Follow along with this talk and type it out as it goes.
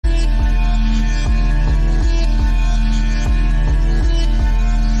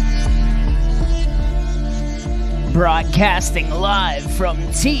Broadcasting live from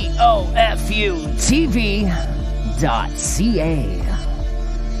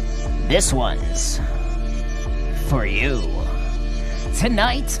TOFUTV.ca. This one's for you.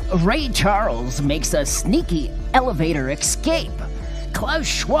 Tonight, Ray Charles makes a sneaky elevator escape. Klaus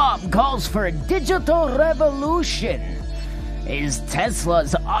Schwab calls for a digital revolution. Is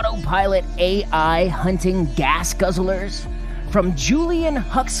Tesla's autopilot AI hunting gas guzzlers? From Julian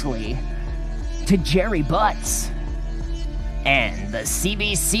Huxley to Jerry Butts. And the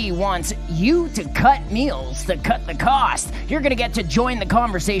CBC wants you to cut meals to cut the cost. You're gonna get to join the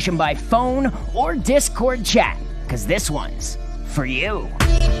conversation by phone or Discord chat, because this one's for you. For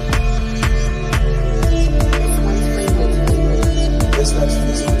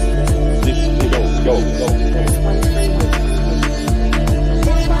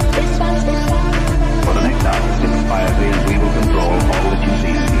the next hour, 5 days, we will control all that you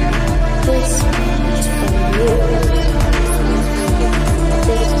see and hear. This is for you.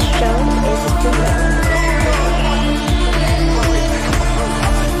 This show is for you.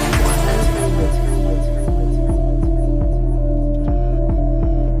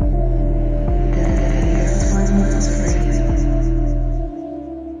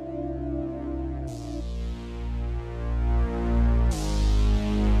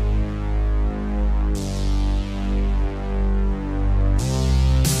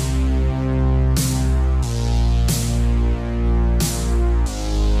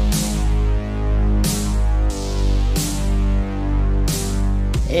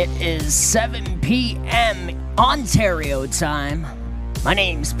 It is 7 p.m. Ontario time. My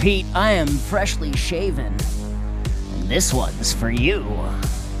name's Pete. I am freshly shaven. And this one's for you.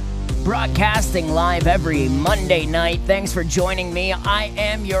 Broadcasting live every Monday night. Thanks for joining me. I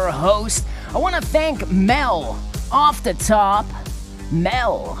am your host. I want to thank Mel off the top.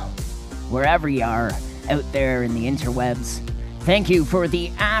 Mel, wherever you are out there in the interwebs. Thank you for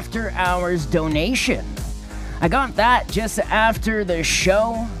the after hours donation. I got that just after the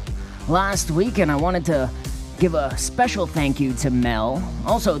show last week, and I wanted to give a special thank you to Mel.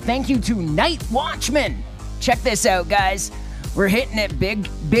 Also, thank you to Night Watchman. Check this out, guys. We're hitting it big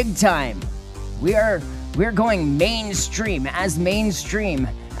time. We're going mainstream as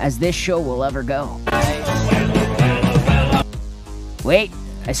this show will ever go. Wait,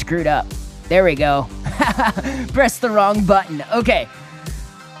 I screwed up. There we go. Press the wrong button. Okay,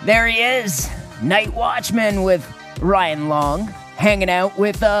 there he is. Night Watchman with Ryan Long, hanging out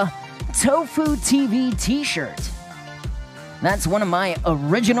with a Tofu TV t-shirt. That's one of my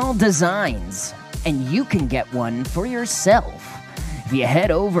original designs, and you can get one for yourself if you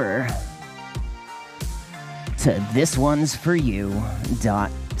head over to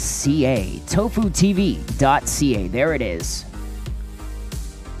thisonesforyou.ca, tofutv.ca. There it is.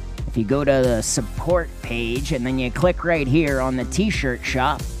 If you go to the support page and then you click right here on the t-shirt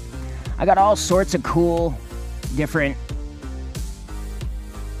shop, I got all sorts of cool, different,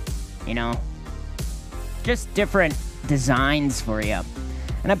 just different designs for you.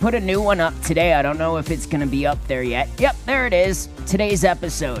 And I put a new one up today. I don't know if it's going to be up there yet. Yep, there it is. Today's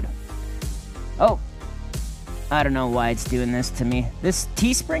episode. Oh, I don't know why it's doing this to me. This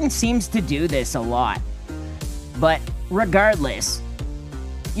Teespring seems to do this a lot. But regardless,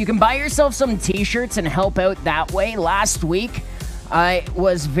 you can buy yourself some t-shirts and help out that way. Last week, I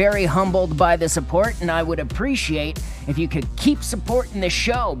was very humbled by the support, and I would appreciate if you could keep supporting the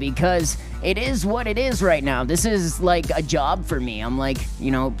show, because it is what it is right now. This is like a job for me. I'm like,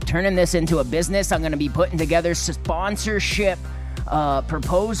 turning this into a business. I'm going to be putting together sponsorship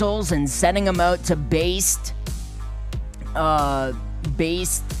proposals and sending them out to based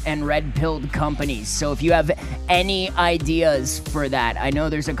and red-pilled companies. So if you have any ideas for that, I know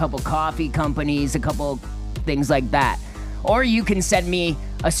there's a couple coffee companies, a couple things like that. Or you can send me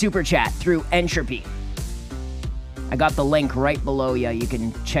a super chat through Entropy. I got the link right below you. You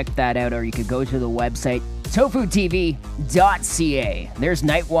can check that out, or you could go to the website, tofutv.ca. There's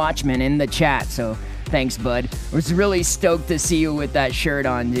Night Watchman in the chat, so thanks, bud. I was really stoked to see you with that shirt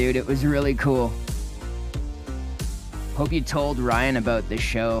on, dude. It was really cool. Hope you told Ryan about the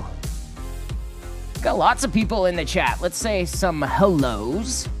show. Got lots of people in the chat. Let's say some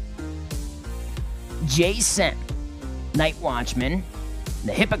hellos. Jason, Night Watchman,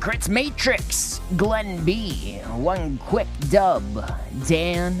 The Hypocrites Matrix, Glenn B, One Quick Dub,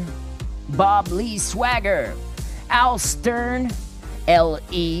 Dan, Bob Lee Swagger, Al Stern,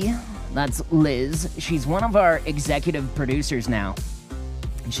 L.E., that's Liz. She's one of our executive producers now.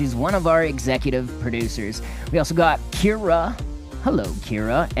 We also got Kira, Hello,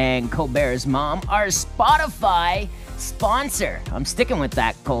 Kira and Colbert's mom, our Spotify sponsor. I'm sticking with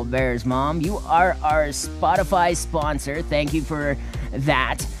that, Colbert's mom. You are our Spotify sponsor. Thank you for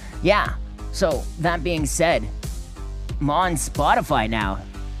that. Yeah, so that being said, I'm on Spotify now.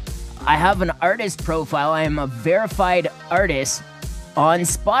 I have an artist profile. I am a verified artist on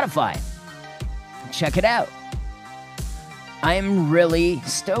Spotify. Check it out. I am really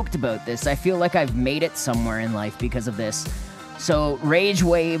stoked about this. I feel like I've made it somewhere in life because of this. So Rage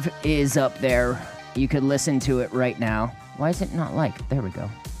Wave is up there. You could listen to it right now. Why is it not like? There we go.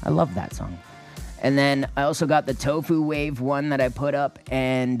 I love that song. And then I also got the Tofu Wave one that I put up.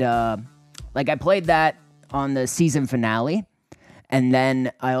 And I played that on the season finale. And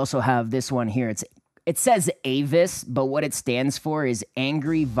then I also have this one here. It says Avis, but what it stands for is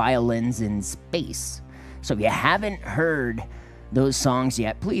Angry Violins in Space. So if you haven't heard those songs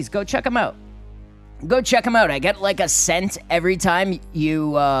yet, please go check them out. Go check them out. I get like a cent every time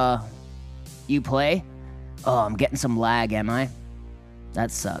you play. Oh, I'm getting some lag, am I? That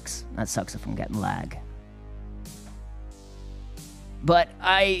sucks. That sucks if I'm getting lag. But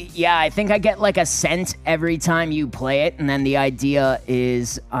I think I get like a cent every time you play it. And then the idea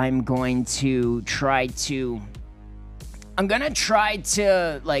is I'm going to try to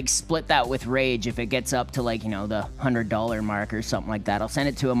like split that with Rage if it gets up to like, the $100 mark or something like that. I'll send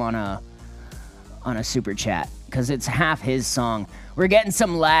it to him on a super chat because it's half his song. We're getting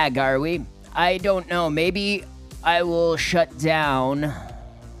some lag, are we? I don't know. Maybe I will shut down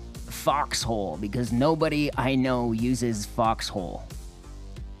Foxhole because nobody I know uses Foxhole.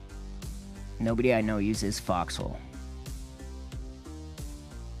 Nobody I know uses Foxhole.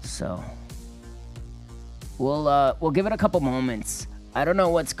 So we'll give it a couple moments. I don't know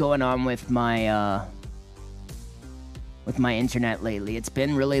what's going on with my internet lately. It's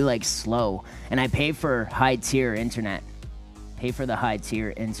been really like slow, and I pay for high tier internet. Pay for the high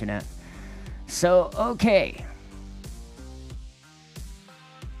tier internet. So okay.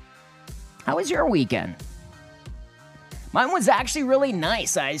 How was your weekend? Mine was actually really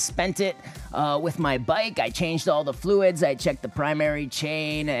nice. I spent it with my bike. I changed all the fluids. I checked the primary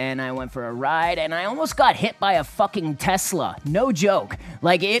chain, and I went for a ride, and I almost got hit by a fucking Tesla. No joke.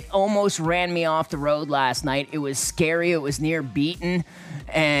 Like, it almost ran me off the road last night. It was scary. It was near Beaton,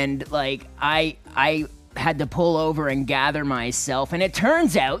 and, like, I had to pull over and gather myself, and it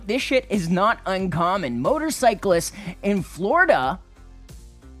turns out this shit is not uncommon. Motorcyclists in Florida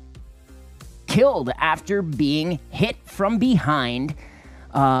killed after being hit from behind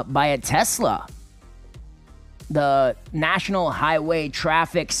by a Tesla. The National Highway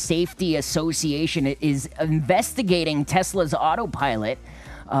Traffic Safety Association is investigating Tesla's autopilot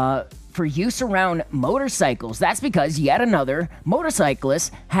for use around motorcycles. That's because yet another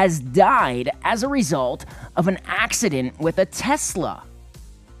motorcyclist has died as a result of an accident with a Tesla.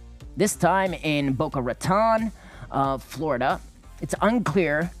 This time in Boca Raton, Florida. It's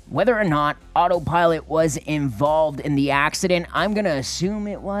unclear whether or not autopilot was involved in the accident. I'm going to assume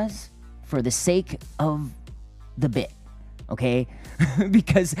it was for the sake of the bit, okay?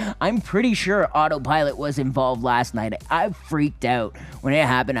 Because I'm pretty sure autopilot was involved last night. I freaked out. When it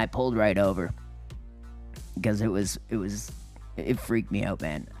happened, I pulled right over. Because it freaked me out,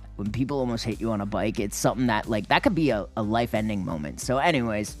 man. When people almost hit you on a bike, it's something that, like, that could be a life-ending moment. So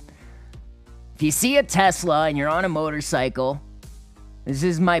anyways, if you see a Tesla and you're on a motorcycle, this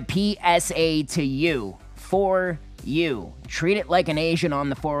is my PSA to you, for you. Treat it like an Asian on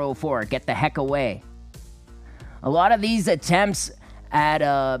the 404. Get the heck away. A lot of these attempts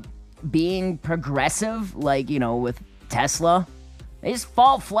at being progressive, like, with Tesla, they just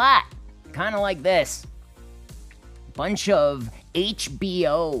fall flat. Kind of like this. Bunch of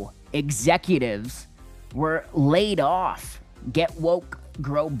HBO executives were laid off. Get woke,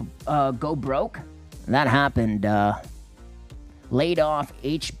 go broke. That happened, laid off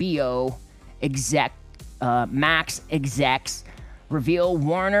HBO Max execs, reveal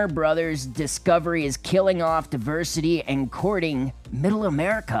Warner Brothers Discovery is killing off diversity and courting middle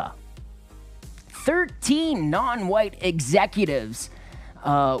America. 13 non-white executives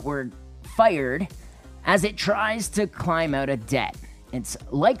were fired as it tries to climb out of debt. It's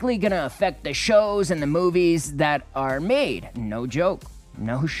likely going to affect the shows and the movies that are made. No joke.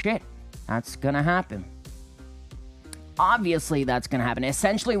 No shit. That's going to happen. Obviously, that's going to happen.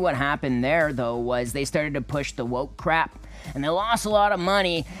 Essentially, what happened there, though, was they started to push the woke crap, and they lost a lot of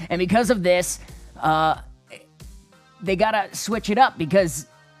money. And because of this, they got to switch it up because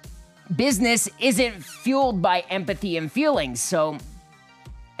business isn't fueled by empathy and feelings. So,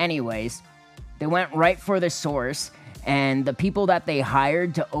 anyways, they went right for the source, And the people that they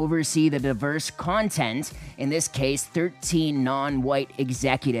hired to oversee the diverse content, in this case, 13 non-white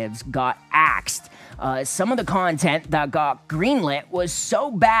executives, got axed. Some of the content that got greenlit was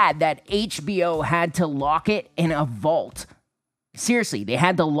so bad that HBO had to lock it in a vault. Seriously, they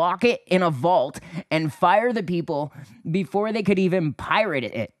had to lock it in a vault and fire the people before they could even pirate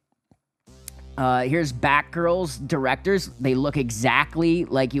it. Here's Batgirl's directors. They look exactly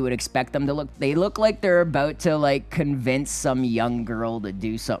like you would expect them to look. They look like they're about to, like, convince some young girl to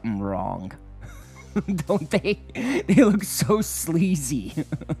do something wrong. Don't they? They look so sleazy.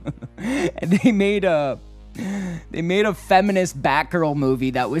 And they made a feminist Batgirl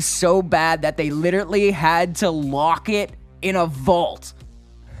movie that was so bad that they literally had to lock it in a vault.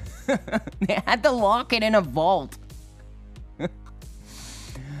 They had to lock it in a vault.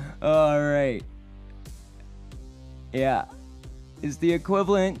 All right. Yeah. It's the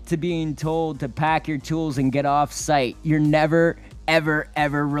equivalent to being told to pack your tools and get off site. You're never, ever,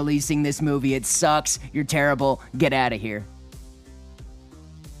 ever releasing this movie. It sucks. You're terrible. Get out of here.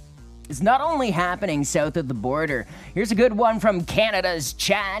 It's not only happening south of the border. Here's a good one from Canada's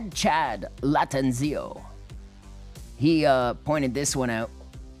Chad Latanzio. He pointed this one out.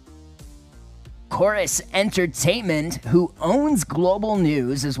 Chorus Entertainment, who owns Global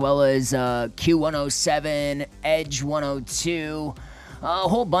News as well as Q107, Edge 102, a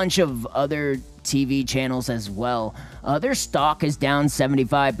whole bunch of other TV channels as well. Their stock is down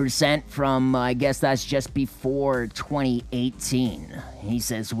 75% from, I guess that's just before 2018. He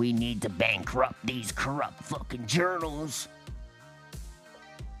says we need to bankrupt these corrupt fucking journals.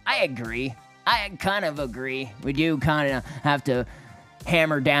 I agree. I kind of agree. We do kind of have to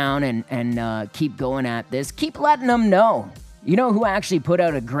hammer down and keep going at this. Keep letting them know. You know who actually put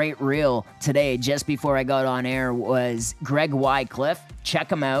out a great reel today just before I got on air was Greg Wycliffe.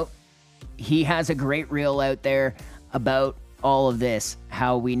 Check him out. He has a great reel out there about all of this,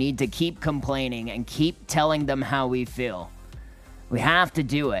 how we need to keep complaining and keep telling them how we feel. We have to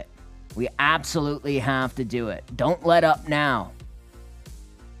do it. We absolutely have to do it. Don't let up now.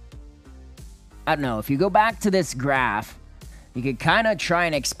 I don't know. If you go back to this graph, you could kind of try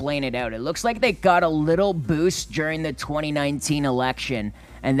and explain it out. It looks like they got a little boost during the 2019 election,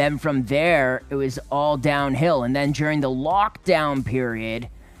 and then from there, it was all downhill. And then during the lockdown period,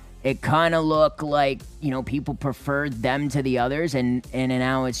 it kind of looked like, you know, people preferred them to the others, and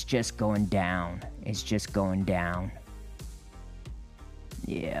now it's just going down. It's just going down.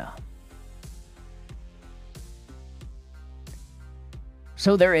 Yeah.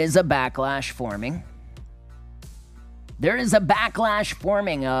 So there is a backlash forming.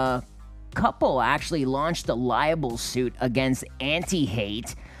 A couple actually launched a libel suit against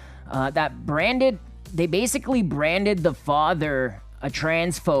Anti-Hate they basically branded the father a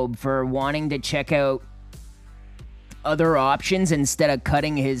transphobe for wanting to check out other options instead of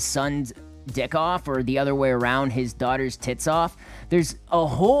cutting his son's dick off, or the other way around, his daughter's tits off. There's a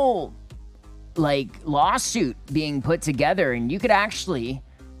whole, like, lawsuit being put together, and you could actually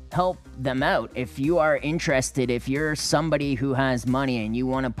help them out if you are interested. If you're somebody who has money and you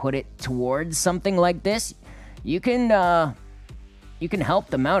want to put it towards something like this, you can help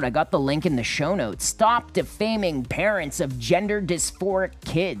them out. I got the link in the show notes. Stop defaming parents of gender dysphoric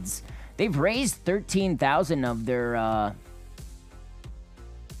kids. They've raised $13,000 of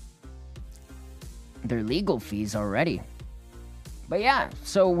their legal fees already. But yeah,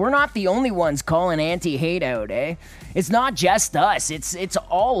 so we're not the only ones calling Anti-Hate out, eh? It's not just us. It's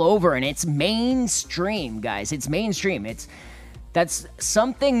all over, and it's mainstream, guys. It's mainstream. That's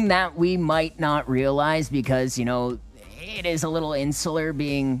something that we might not realize because, you know, it is a little insular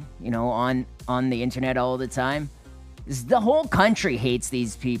being, you know, on the internet all the time. The whole country hates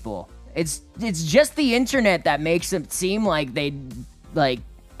these people. It's just the internet that makes it seem like they, like,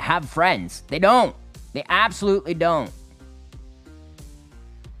 have friends. They don't. They absolutely don't.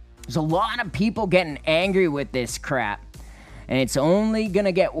 There's a lot of people getting angry with this crap. And it's only going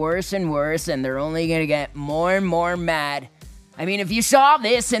to get worse and worse, and they're only going to get more and more mad. I mean, if you saw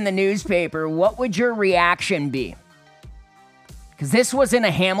this in the newspaper, what would your reaction be? Because this was in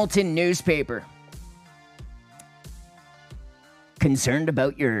a Hamilton newspaper. Concerned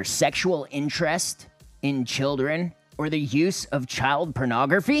about your sexual interest in children or the use of child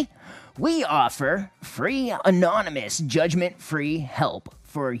pornography? We offer free, anonymous, judgment-free help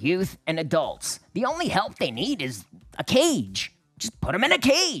for youth and adults. The only help they need is a cage. Just put them in a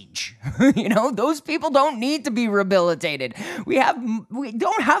cage. You know, those people don't need to be rehabilitated. We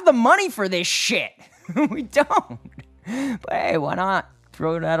don't have the money for this shit. We don't. But hey, why not?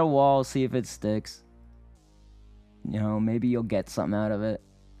 Throw it at a wall, see if it sticks. You know, maybe you'll get something out of it.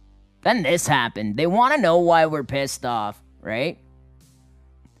 Then this happened. They want to know why we're pissed off, right?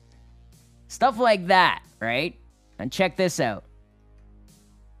 Stuff like that, right? And check this out.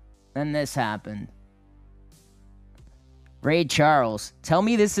 Then this happened. Ray Charles. Tell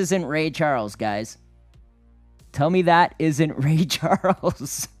me this isn't Ray Charles, guys. Tell me that isn't Ray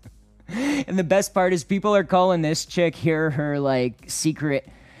Charles. And the best part is people are calling this chick here her, like, secret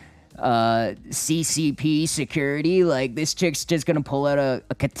CCP security. Like, this chick's just gonna pull out a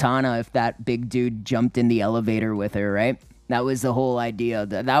katana if that big dude jumped in the elevator with her, right? That was the whole idea.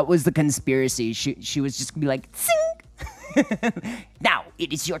 That was the conspiracy. She was just gonna be like, zing! Now,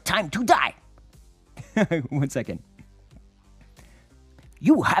 it is your time to die. 1 second.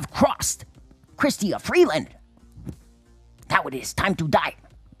 You have crossed Chrystia Freeland. Now it is time to die.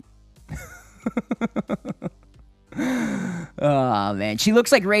 Oh, man. She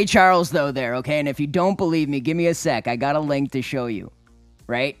looks like Ray Charles, though, there, okay? And if you don't believe me, give me a sec. I got a link to show you.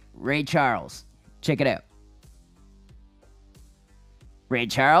 Right? Ray Charles. Check it out. Ray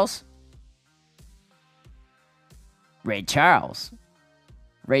Charles? Ray Charles.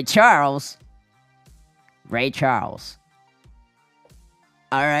 Ray Charles. Ray Charles.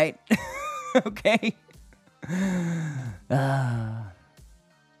 All right. Okay.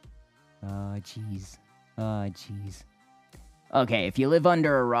 Oh, jeez. Oh, jeez. Okay, if you live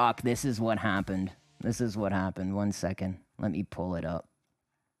under a rock, this is what happened. This is what happened. 1 second. Let me pull it up.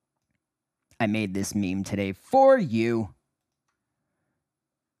 I made this meme today for you.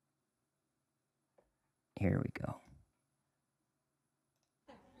 Here we go.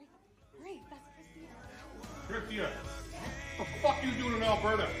 Chrystia, what the fuck you doing in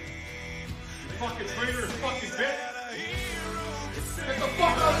Alberta? You fucking traitor, fucking bitch. Get the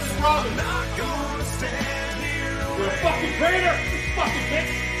fuck out of this province. You're a fucking traitor, you fucking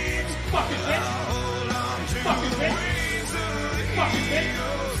bitch. Fucking bitch. Fucking bitch. Fucking bitch.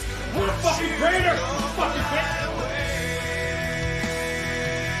 You're a fucking traitor, you fucking bitch.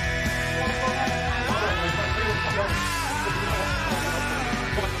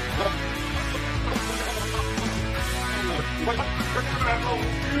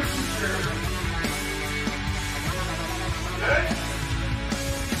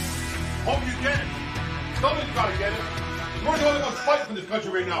 Hope you get it. Somebody's got to get it. We're the only ones fighting for this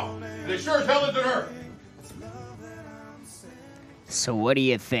country right now. And it sure as hell isn't her. So what do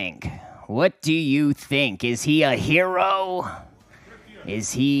you think? What do you think? Is he a hero?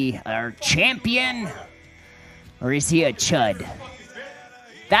 Is he our champion? Or is he a chud?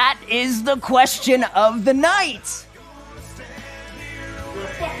 That is the question of the night. You're a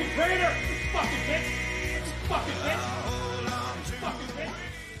fucking traitor. Fucking bitch. Fucking bitch. Fucking bitch.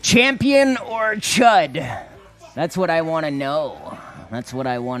 Champion or chud? That's what I want to know. That's what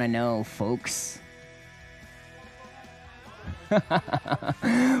I want to know, folks.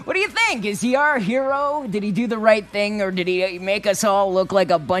 What do you think? Is he our hero? Did he do the right thing, or did he make us all look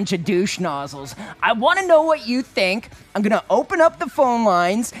like a bunch of douche nozzles? I want to know what you think. I'm going to open up the phone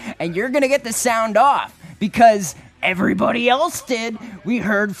lines, and you're going to get the sound off, because everybody else did. We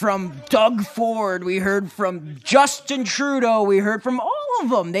heard from Doug Ford. We heard from Justin Trudeau. We heard from all of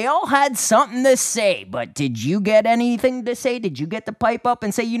them. They all had something to say. But did you get anything to say? Did you get to pipe up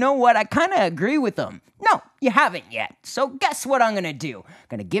and say, you know what, I kind of agree with them? No, you haven't yet. So guess what I'm going to do? I'm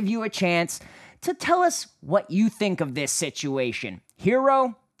going to give you a chance to tell us what you think of this situation.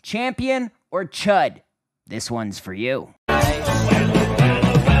 Hero, champion, or chud? This one's for you.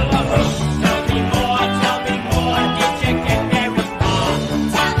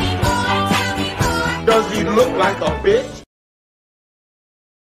 Does he look like a bitch?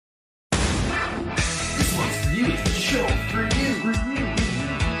 This one's for you. It's a show for you.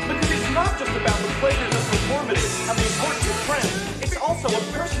 Because it's not just about the pleasures of performance and the importance of friends. It's also a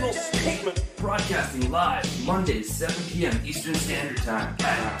personal statement. Broadcasting live Mondays, 7 p.m. Eastern Standard Time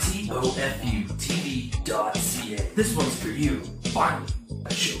at TOFUTV.ca. This one's for you. Finally,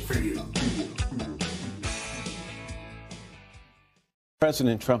 a show for you.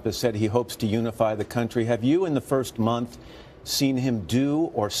 President Trump has said he hopes to unify the country. Have you, in the first month, seen him do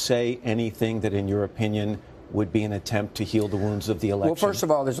or say anything that, in your opinion, would be an attempt to heal the wounds of the election? Well, first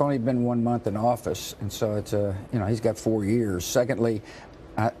of all, there's only been 1 month in office, and so it's he's got 4 years. Secondly,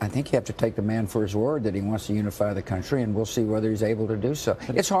 I think you have to take the man for his word that he wants to unify the country, and we'll see whether he's able to do so.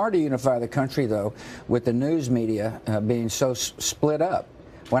 It's hard to unify the country, though, with the news media being so split up.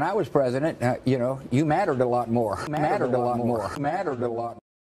 When I was president, you mattered a lot more. Mattered a lot more. Mattered a lot.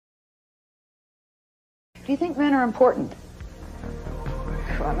 Do you think men are important?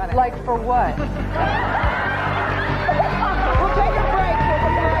 Like for what? We'll take a break.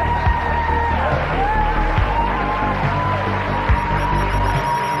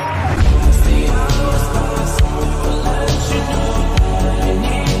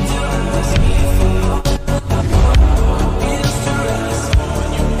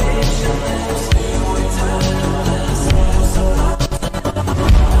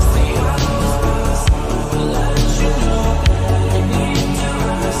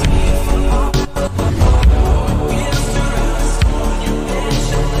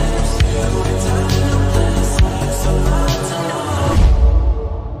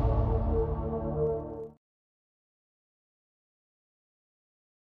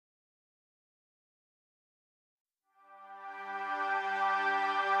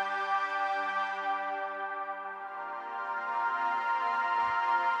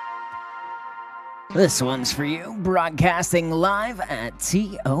 This one's for you, broadcasting live at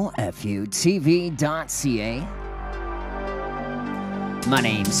TOFUTV.ca. My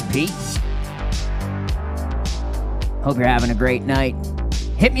name's Pete. Hope you're having a great night.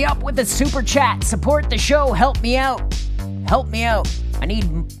 Hit me up with a super chat. Support the show. Help me out. Help me out. I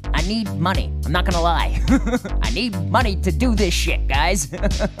need money. I'm not gonna lie. I need money to do this shit, guys.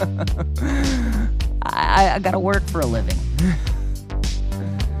 I gotta work for a living.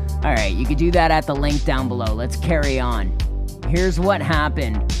 All right, you can do that at the link down below. Let's carry on. Here's what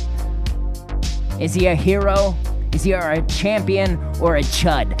happened. Is he a hero? Is he a champion or a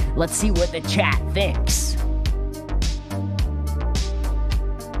chud? Let's see what the chat thinks.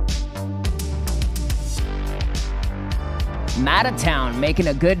 Matatown making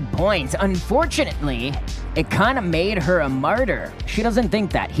a good point. Unfortunately, it kind of made her a martyr. She doesn't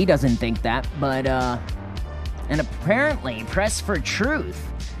think that. He doesn't think that. But, and apparently, Press for Truth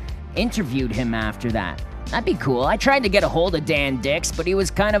interviewed him after that. That'd be cool. I tried to get a hold of Dan Dix, but he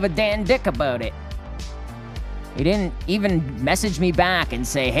was kind of a Dan Dick about it. He didn't even message me back and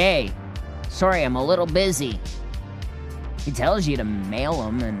say, hey, sorry, I'm a little busy. He tells you to mail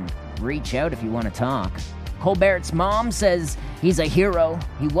him and reach out if you want to talk. Colbert's mom says he's a hero.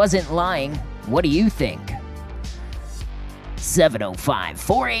 He wasn't lying. What do you think?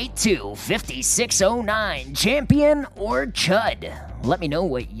 705-482-5609. Champion or chud? Let me know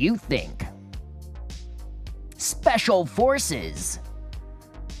what you think. Special Forces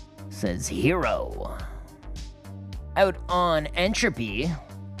says hero. Out on Entropy.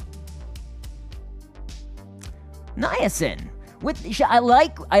 Niacin. I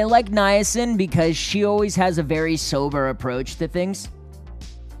like Niacin because she always has a very sober approach to things.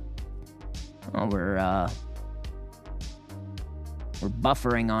 Oh, we're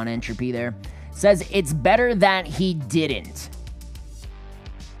buffering on Entropy there. Says it's better that he didn't.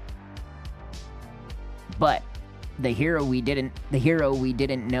 But the hero we didn't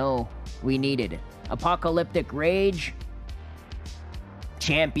know we needed. Apocalyptic Rage.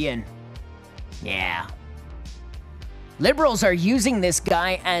 Champion. Yeah. Liberals are using this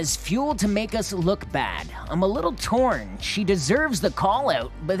guy as fuel to make us look bad. I'm a little torn. She deserves the call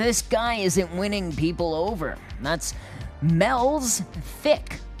out, but this guy isn't winning people over. That's Mel's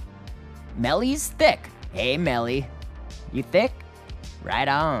thick. Melly's thick. Hey, Melly. You thick? Right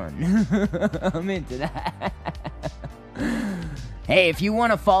on. I'm into that. Hey, if you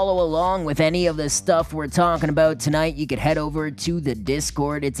want to follow along with any of the stuff we're talking about tonight, you could head over to the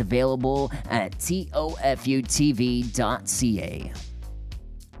Discord. It's available at TOFUTV.ca.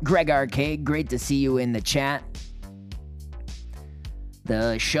 Greg Arcade, great to see you in the chat.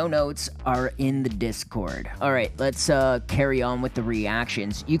 The show notes are in the Discord. All right, let's carry on with the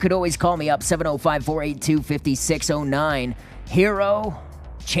reactions. You could always call me up, 705-482-5609. Hero,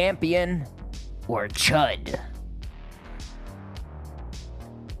 champion, or chud?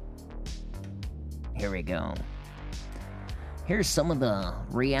 Here we go. Here's some of the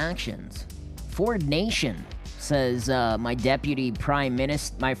reactions. Ford Nation says, my deputy prime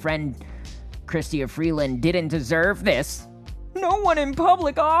minister, my friend Chrystia Freeland didn't deserve this. No one in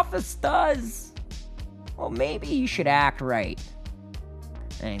public office does. Well, maybe you should act right.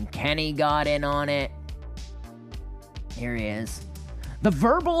 And Kenny got in on it. Here he is. The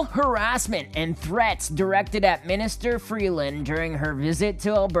verbal harassment and threats directed at Minister Freeland during her visit to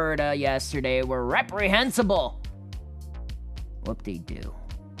Alberta yesterday were reprehensible. Whoop-de-doo.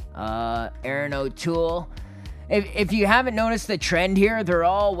 Aaron O'Toole. If you haven't noticed the trend here, they're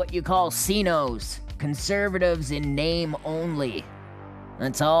all what you call CNOs. Conservatives in name only.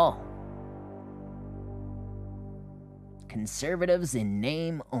 That's all. Conservatives in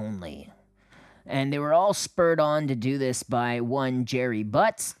name only. And they were all spurred on to do this by one Jerry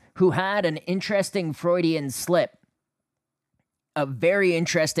Butts, who had an interesting Freudian slip. A very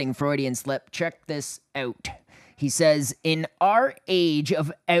interesting Freudian slip. Check this out. He says, in our age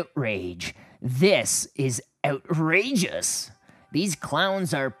of outrage, this is outrageous. These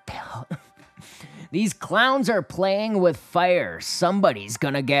clowns are playing with fire. Somebody's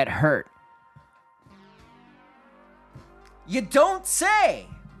gonna get hurt. You don't say.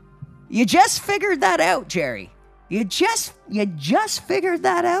 You just figured that out, Jerry. You just figured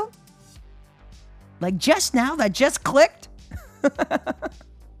that out? Like just now? That just clicked?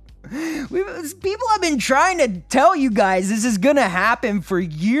 People have been trying to tell you guys this is gonna happen for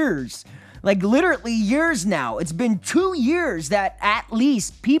years. Like literally years now. It's been 2 years that at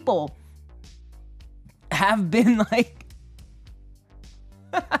least people have been like...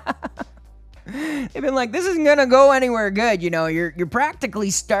 They've been like, this isn't gonna go anywhere good. You know, you're practically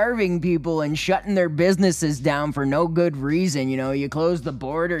starving people and shutting their businesses down for no good reason. You know, you close the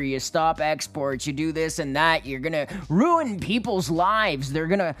border, you stop exports, you do this and that. You're gonna ruin people's lives. They're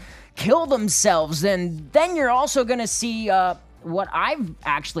gonna kill themselves, and then you're also gonna see what I've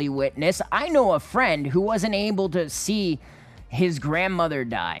actually witnessed. I know a friend who wasn't able to see his grandmother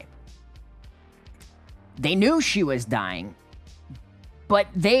die. They knew she was dying, but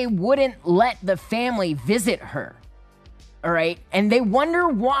they wouldn't let the family visit her. All right? And they wonder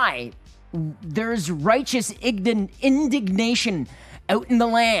why there's righteous indignation out in the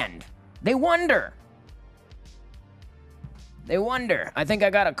land. They wonder. They wonder. I think I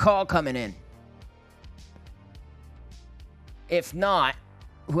got a call coming in. If not,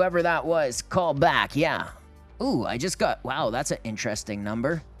 whoever that was, call back. Yeah. Ooh, I just got... Wow, that's an interesting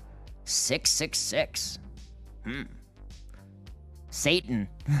number. 666. Satan.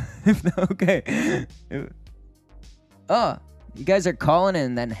 Okay. Oh, you guys are calling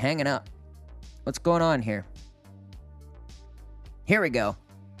and then hanging up. What's going on here? Here we go.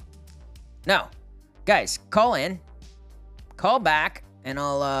 No. Guys, call in. Call back and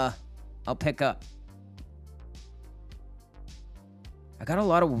I'll pick up. I got a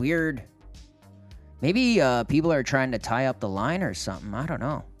lot of weird... Maybe people are trying to tie up the line or something. I don't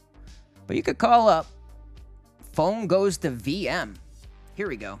know. But you could call up. Phone goes to VM. Here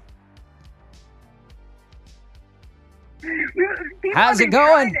we go. How's it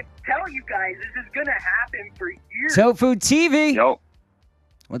going? To tell you guys this is gonna happen for years. Tofu TV. Yo.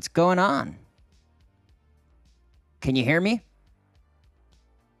 What's going on? Can you hear me?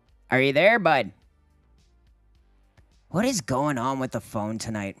 Are you there, bud? What is going on with the phone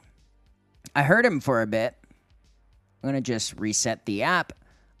tonight? I heard him for a bit. I'm gonna just reset the app.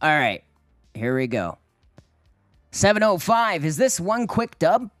 All right, here we go. 7:05. Is this one quick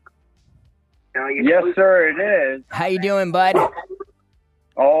dub? Yes, sir, it is. How you doing, bud?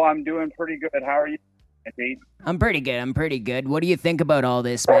 Oh, I'm doing pretty good. How are you, Pete? I'm pretty good. What do you think about all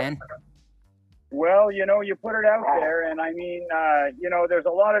this, man? Well, you know, you put it out there, and I mean, you know, there's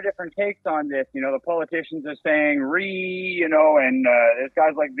a lot of different takes on this. You know, the politicians are saying you know, and there's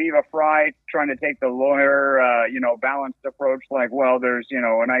guys like Viva Fry trying to take the lawyer, you know, balanced approach, like, well, there's, you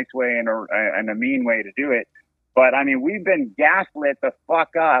know, a nice way and a mean way to do it. But, I mean, we've been gaslit the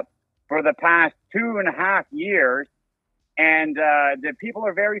fuck up for the past 2.5 years, and the people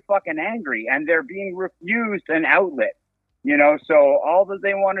are very fucking angry, and they're being refused an outlet. You know, so all that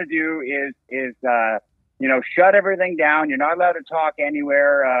they want to do is you know, shut everything down. You're not allowed to talk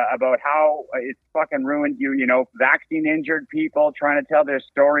anywhere about how it's fucking ruined you. You know, vaccine injured people trying to tell their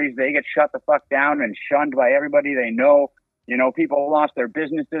stories, they get shut the fuck down and shunned by everybody they know. You know, people lost their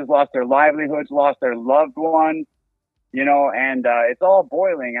businesses, lost their livelihoods, lost their loved ones. You know, and it's all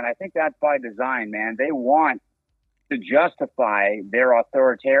boiling, and I think that's by design, man. They want to justify their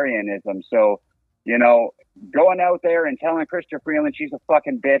authoritarianism. So, you know, going out there and telling Chrystia Freeland she's a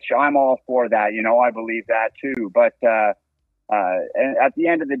fucking bitch, I'm all for that. You know, I believe that too. But and at the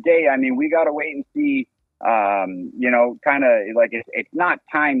end of the day, I mean, we got to wait and see, you know, kind of like it's not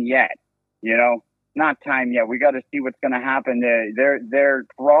time yet, you know, not time yet. We got to see what's going to happen. They're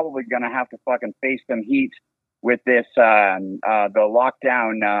probably going to have to fucking face some heat with this, the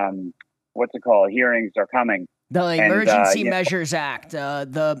lockdown, what's it called? Hearings are coming. The Emergency Measures Act,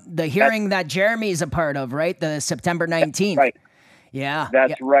 the hearing that Jeremy's a part of, right? The September 19th. Right. Yeah.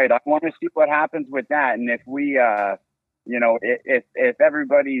 That's right. I want to see what happens with that. And if we, you know, if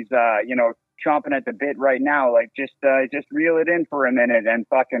everybody's, you know, chomping at the bit right now, like just reel it in for a minute and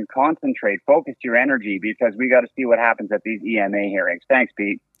fucking concentrate, focus your energy, because we got to see what happens at these EMA hearings. Thanks,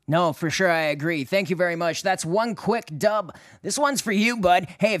 Pete. No, for sure, I agree. Thank you very much. That's one quick dub. This one's for you, bud.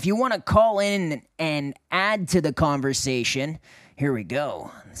 Hey, if you want to call in and add to the conversation, here we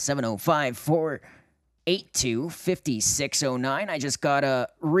go. 705-482-5609. I just got to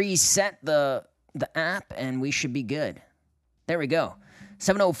reset the app, and we should be good. There we go.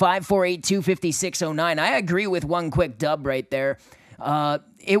 705-482-5609. I agree with one quick dub right there.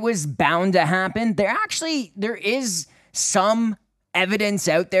 It was bound to happen. There is some evidence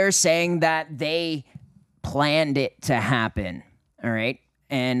out there saying that they planned it to happen. All right.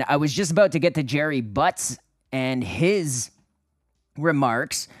 And I was just about to get to Jerry Butts and his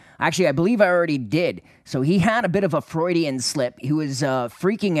remarks. Actually, I believe I already did. So he had a bit of a Freudian slip. He was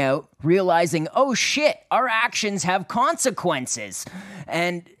freaking out, realizing, oh shit, our actions have consequences.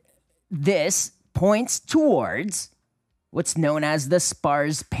 And this points towards what's known as the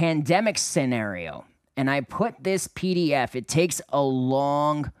SPARS pandemic scenario. And I put this PDF, it takes a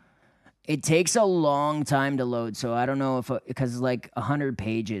long It takes a long time to load, so I don't know if because it's like 100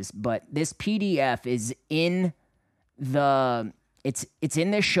 pages, but this PDF is in the it's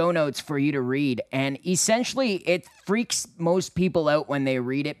in the show notes for you to read, and essentially it freaks most people out when they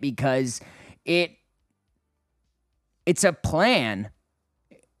read it because it's a plan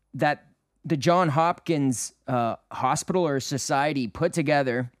that the John Hopkins Hospital or Society put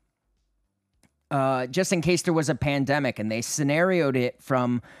together just in case there was a pandemic, and they scenarioed it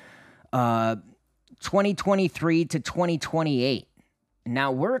from 2023 to 2028.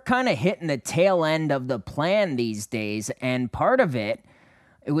 Now, we're kind of hitting the tail end of the plan these days, and part of it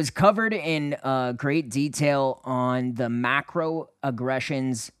was covered in great detail on the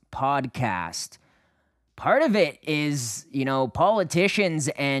Macroaggressions podcast. Part of it is, you know, politicians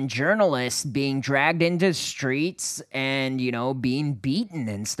and journalists being dragged into streets and, you know, being beaten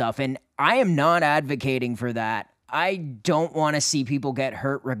and stuff, and I am not advocating for that. I don't want to see people get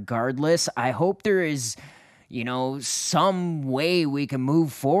hurt regardless. I hope there is, you know, some way we can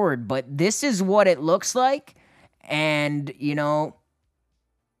move forward, but this is what it looks like. And, you know,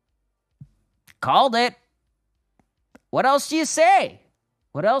 called it. What else do you say?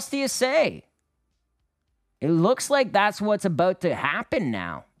 What else do you say? It looks like that's what's about to happen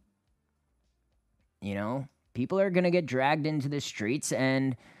now. You know, people are going to get dragged into the streets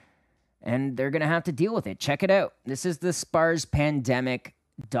and they're going to have to deal with it. Check it out. This is the SPARS pandemic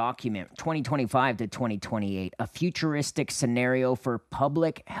document, 2025 to 2028, a futuristic scenario for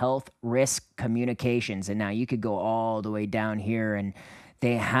public health risk communications. And now you could go all the way down here, and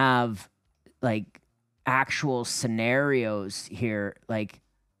they have like actual scenarios here. Like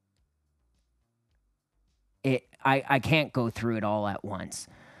I can't go through it all at once.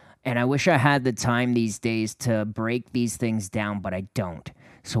 And I wish I had the time these days to break these things down, but I don't.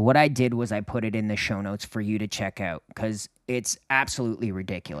 So what I did was I put it in the show notes for you to check out because it's absolutely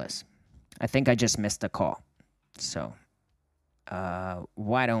ridiculous. I think I just missed a call. So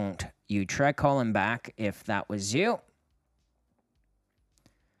why don't you try calling back if that was you?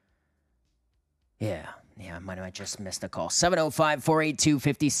 Yeah, I might have just missed a call.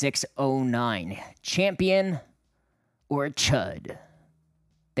 705-482-5609. Champion or Chud?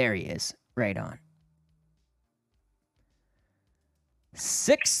 There he is. Right on.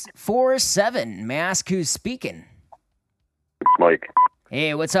 647. May I ask who's speaking? It's Mike.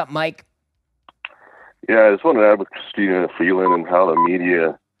 Hey, what's up, Mike? Yeah, I just wanted to add with Christina Freeland and how the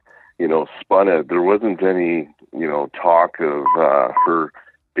media, you know, spun it. There wasn't any, you know, talk of her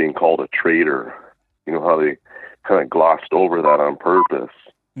being called a traitor. You know, how they kind of glossed over that on purpose.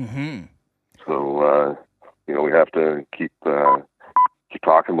 Mm-hmm. So, you know, we have to keep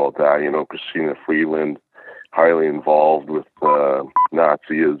talking about that. You know, Christina Freeland, highly involved with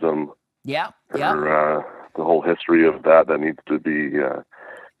Nazism. Yeah. The whole history of that needs to be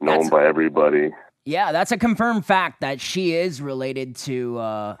known by everybody. Yeah, that's a confirmed fact that she is related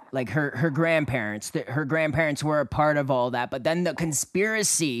to like her grandparents. Her grandparents were a part of all that. But then the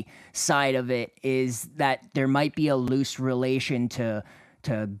conspiracy side of it is that there might be a loose relation to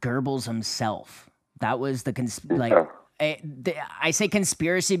Goebbels himself. That was the I say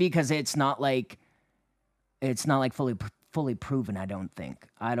conspiracy because it's not like fully proven. I don't think.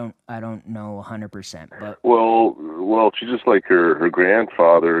 I don't know 100%. But well, she's just like her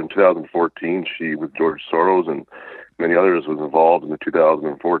grandfather. In 2014, she with George Soros and many others was involved in the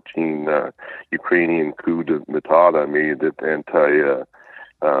 2014 Ukrainian coup d'etat that made it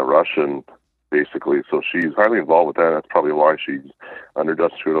anti-Russian, basically. So she's highly involved with that. That's probably why she's under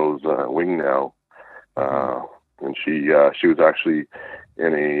Justin Trudeau's wing now. And she was actually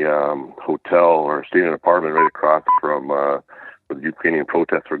in a hotel or staying in an apartment right across from where the Ukrainian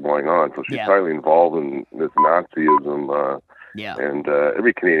protests were going on. So she's highly involved in this Nazism. And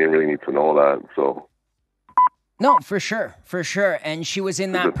every Canadian really needs to know that. So. No, for sure. And she was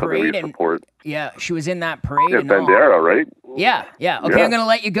in that parade. She was in that parade. Yeah, Bandera, right? Yeah. Okay, I'm going to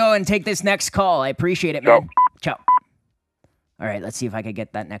let you go and take this next call. I appreciate it, man. Ciao. All right, let's see if I can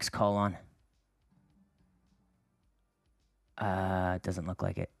get that next call on. It doesn't look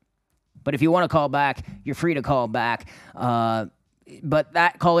like it. But if you want to call back, you're free to call back. But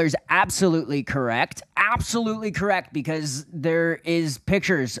that caller's absolutely correct. Absolutely correct, because there is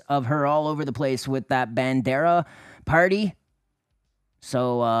pictures of her all over the place with that Bandera party.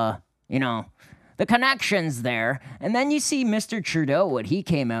 So, you know, the connection's there. And then you see Mr. Trudeau, what he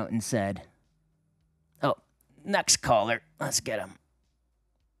came out and said. Oh, next caller. Let's get him.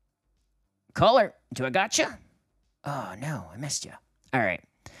 Caller, do I got you? Oh, no, I missed you. All right.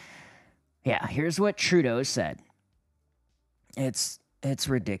 Yeah, here's what Trudeau said. It's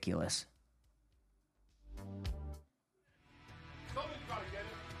ridiculous. Somebody's got to get it.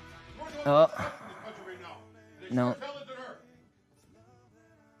 We're Oh. No.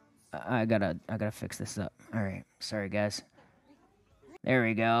 I gotta fix this up. All right. Sorry, guys. There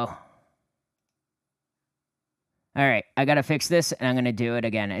we go. All right. I gotta fix this, and I'm gonna do it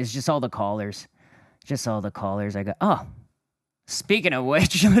again. It's just all the callers. Just all the callers. I got. Oh. Speaking of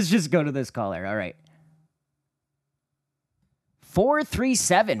which, let's just go to this caller. All right.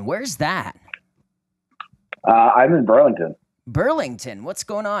 437. Where's that? I'm in Burlington. Burlington. What's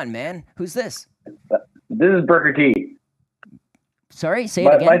going on, man? Who's this? This is Brooker T. Sorry, say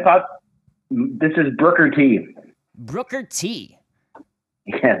it again. My thoughts. This is Brooker T. Brooker T.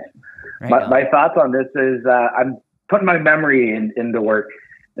 Yes. Right my thoughts on this is I'm putting my memory into work.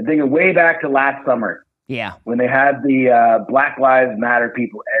 I'm thinking way back to last summer. Yeah. When they had the Black Lives Matter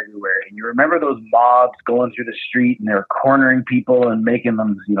people everywhere. And you remember those mobs going through the street and they were cornering people and making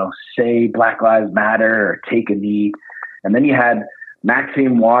them, say Black Lives Matter or take a knee. And then you had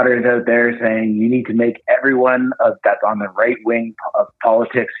Maxine Waters out there saying you need to make everyone that's on the right wing of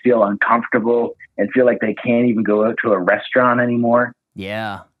politics feel uncomfortable and feel like they can't even go out to a restaurant anymore.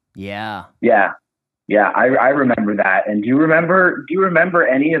 Yeah. I remember that. And do you remember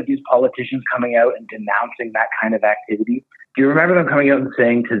any of these politicians coming out and denouncing that kind of activity? Do you remember them coming out and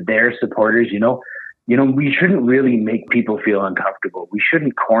saying to their supporters, we shouldn't really make people feel uncomfortable. We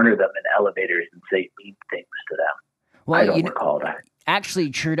shouldn't corner them in elevators and say mean things to them. Well, I don't recall that. Actually,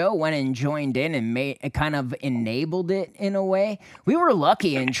 Trudeau went and joined in and kind of enabled it in a way. We were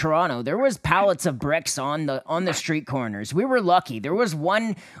lucky in Toronto. There was pallets of bricks on the street corners. We were lucky. There was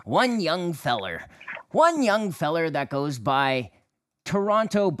one young feller that goes by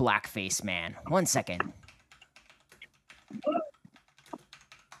Toronto Blackface Man. 1 second.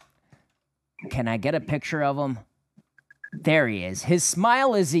 Can I get a picture of him? There he is. His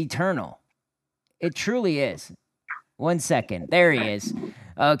smile is eternal. It truly is. 1 second. There he is.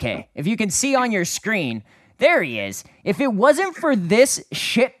 Okay. If you can see on your screen, there he is. If it wasn't for this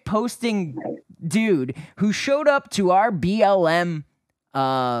shit posting dude who showed up to our BLM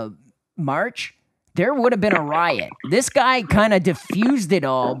march, there would have been a riot. This guy kind of diffused it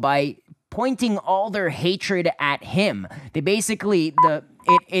all by pointing all their hatred at him. They basically,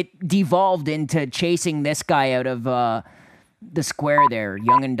 it devolved into chasing this guy out of the square there,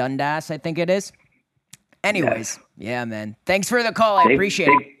 Yonge and Dundas, I think it is. Anyways, yeah, man. Thanks for the call. I appreciate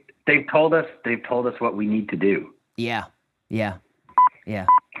it. They've told us what we need to do. Yeah.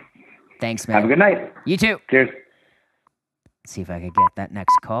 Thanks, man. Have a good night. You too. Cheers. Let's see if I could get that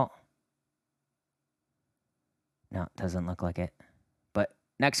next call. No, it doesn't look like it. But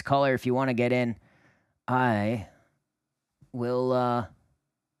next caller, if you want to get in, I will, I'm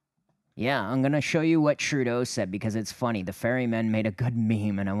going to show you what Trudeau said because it's funny. The ferryman made a good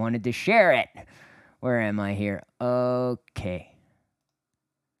meme and I wanted to share it. Where am I here? Okay.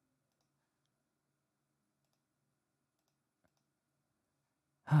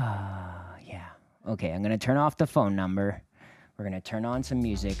 Yeah. Okay, I'm going to turn off the phone number. We're going to turn on some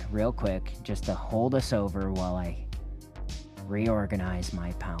music real quick just to hold us over while I reorganize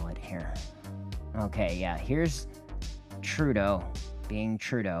my palette here. Okay, yeah, here's Trudeau being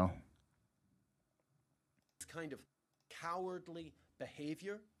Trudeau. This kind of cowardly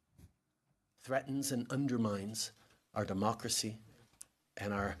behavior threatens and undermines our democracy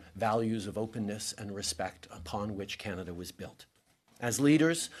and our values of openness and respect upon which Canada was built. As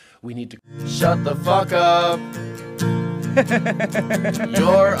leaders, we need to shut the fuck up.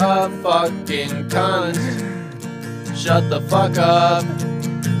 You're a fucking cunt. Shut the fuck up.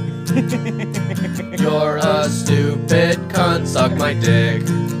 You're a stupid cunt. Suck my dick.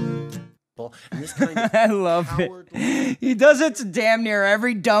 And this kind of I love it. He does it to damn near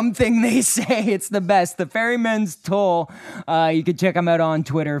every dumb thing they say. It's the best. The Ferryman's Toll. You can check him out on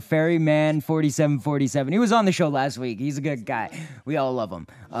Twitter, Ferryman4747. He was on the show last week. He's a good guy. We all love him.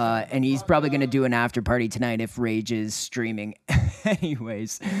 And he's probably going to do an after party tonight if Rage is streaming.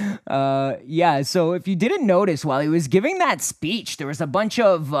 Anyways, so if you didn't notice, while he was giving that speech, there was a bunch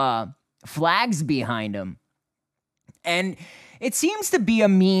of flags behind him. And it seems to be a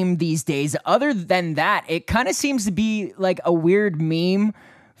meme these days. Other than that, it kind of seems to be like a weird meme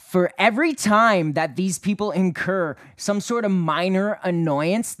for every time that these people incur some sort of minor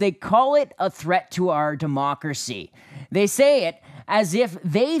annoyance. They call it a threat to our democracy. They say it as if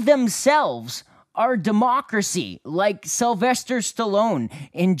they themselves are democracy, like Sylvester Stallone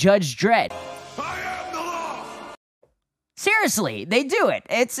in Judge Dredd. Seriously, they do it.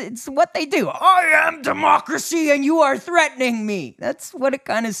 It's what they do. I am democracy and you are threatening me. That's what it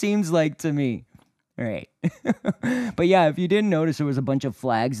kind of seems like to me. All right. But yeah, if you didn't notice, there was a bunch of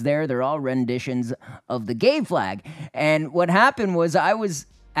flags there. They're all renditions of the gay flag. And what happened was I was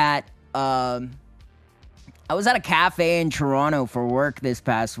at I was at a cafe in Toronto for work this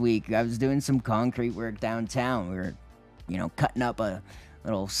past week. I was doing some concrete work downtown. We were, cutting up a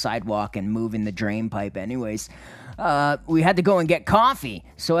little sidewalk and moving the drain pipe anyways. We had to go and get coffee.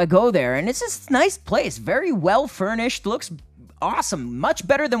 So I go there, and it's this nice place. Very well furnished. Looks awesome. Much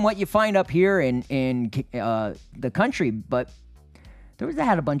better than what you find up here in the country. But they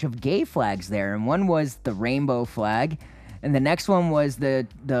had a bunch of gay flags there. And one was the rainbow flag. And the next one was the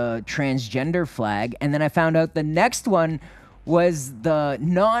transgender flag. And then I found out the next one was the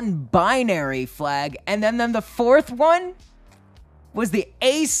non-binary flag. And then the fourth one was the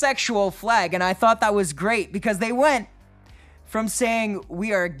asexual flag. And I thought that was great because they went from saying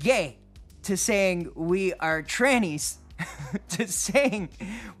we are gay to saying we are trannies to saying,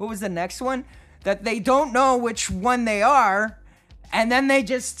 what was the next one? That they don't know which one they are. And then they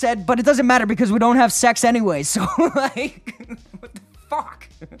just said, but it doesn't matter because we don't have sex anyway. So, like, what the fuck?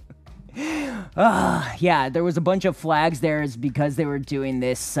 Yeah, there was a bunch of flags there is because they were doing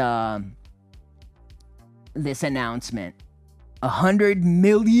this this announcement. $100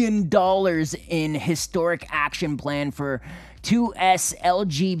 million in historic action plan for 2S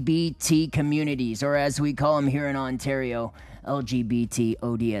LGBT communities, or as we call them here in Ontario, LGBT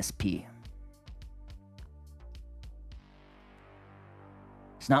ODSP.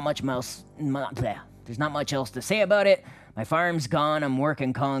 There's not much else to say about it. My farm's gone. I'm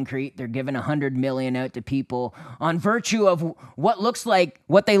working concrete. They're giving $100 million out to people on virtue of what looks like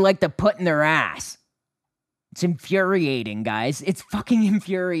what they like to put in their ass. It's infuriating, guys. It's fucking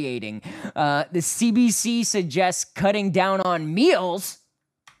infuriating. The CBC suggests cutting down on meals.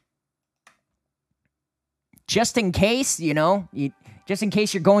 Just in case, just in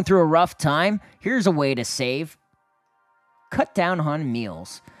case you're going through a rough time, here's a way to save. Cut down on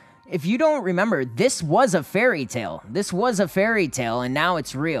meals. If you don't remember, this was a fairy tale. This was a fairy tale, and now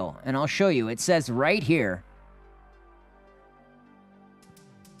it's real. And I'll show you. It says right here.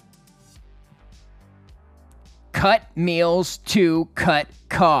 Cut meals to cut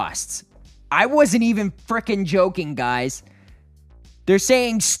costs. I wasn't even frickin' joking, guys. They're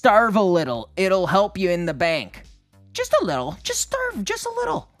saying starve a little. It'll help you in the bank. Just a little. Just starve just a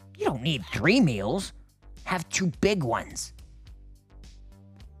little. You don't need 3 meals. Have 2 big ones.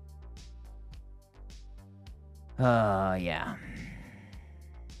 Yeah.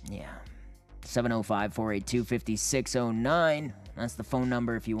 705-482-5609. That's the phone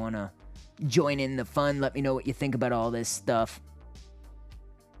number if you want to join in the fun. Let me know what you think about all this stuff.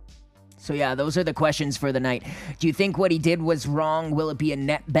 So yeah, those are the questions for the night. Do you think what he did was wrong? Will it be a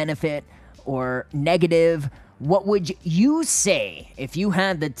net benefit or negative? What would you say if you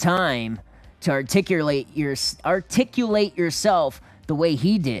had the time to articulate yourself the way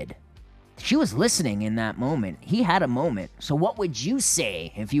he did? She was listening in that moment. He had a moment. So what would you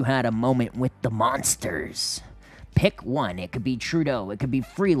say if you had a moment with the monsters? Pick one. It could be Trudeau. It could be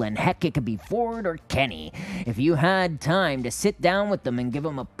Freeland. Heck, it could be Ford or Kenny. If you had time to sit down with them and give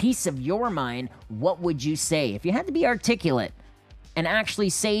them a piece of your mind, what would you say? If you had to be articulate and actually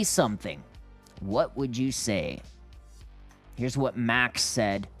say something, what would you say? Here's what Max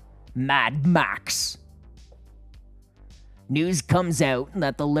said. Mad Max. News comes out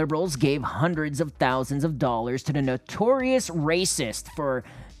that the Liberals gave hundreds of thousands of dollars to the notorious racist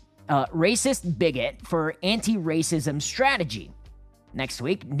bigot for anti-racism strategy. Next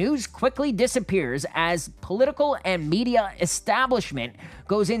week, news quickly disappears as political and media establishment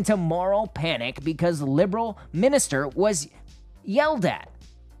goes into moral panic because Liberal minister was yelled at.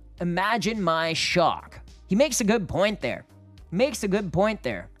 Imagine my shock. He makes a good point there.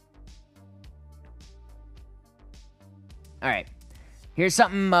 All right, here's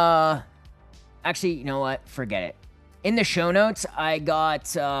something, actually, you know what? Forget it. In the show notes, I got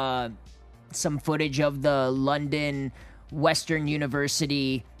some footage of the London Western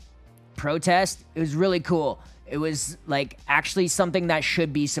University protest. It was really cool. It was, like, actually something that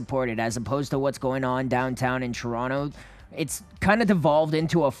should be supported as opposed to what's going on downtown in Toronto. It's kind of devolved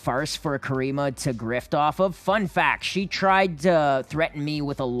into a farce for Karima to grift off of. Fun fact, she tried to threaten me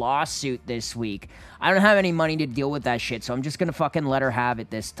with a lawsuit this week. I don't have any money to deal with that shit, so I'm just gonna fucking let her have it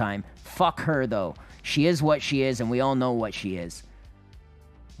this time. Fuck her, though. She is what she is, and we all know what she is.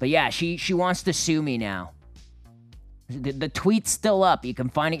 But yeah, she wants to sue me now. The tweet's still up. You can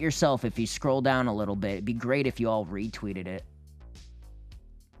find it yourself if you scroll down a little bit. It'd be great if you all retweeted it.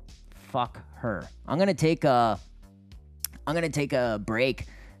 Fuck her. I'm gonna take a break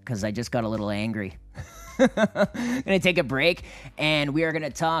because I just got a little angry. I'm gonna take a break, and we are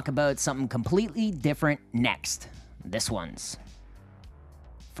gonna talk about something completely different next. This one's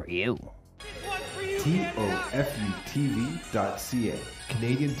for you. This one's for TOFUTV.ca.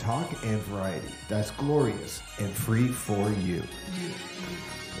 Canadian talk and variety that's glorious and free for you.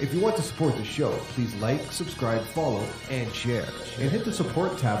 If you want to support the show, please like, subscribe, follow, and share. And hit the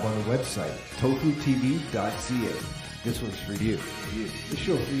support tab on the website, TOFUTV.ca. This one's for you. The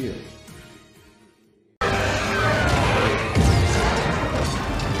show for you.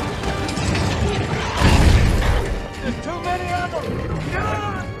 There's too many of them!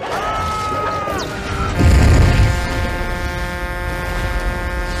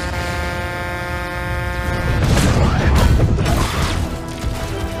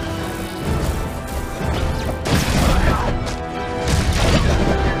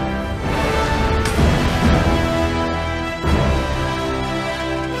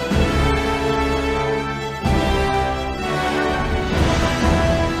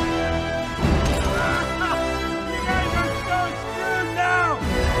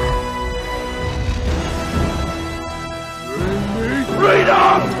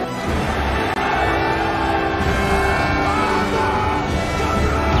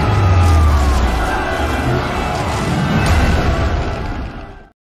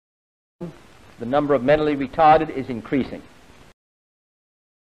 The number of mentally retarded is increasing.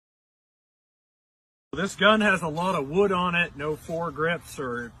 This gun has a lot of wood on it, no foregrips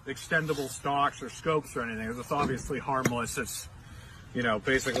or extendable stocks or scopes or anything. It's obviously harmless. It's, you know,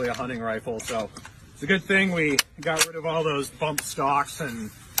 basically a hunting rifle. So it's a good thing we got rid of all those bump stocks and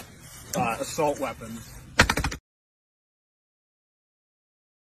assault weapons.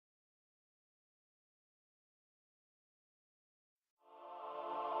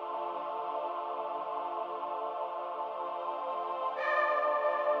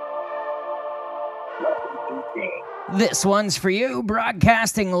 This one's for you,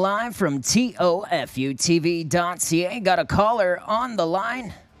 broadcasting live from TOFUTV.ca. Got a caller on the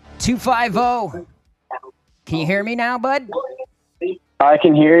line, 250. Can you hear me now, bud? I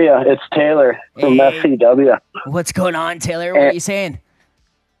can hear you. It's Taylor from FCW. What's going on, Taylor? What are you saying?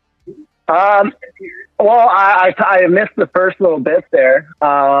 Well, I missed the first little bit there.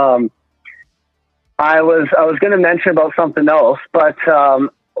 I was going to mention about something else, but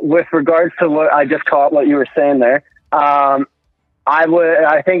with regards to what I just caught, what you were saying there, I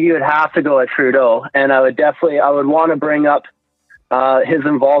think you would have to go at Trudeau, and I would want to bring up his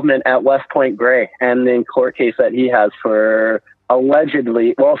involvement at West Point Grey and the court case that he has for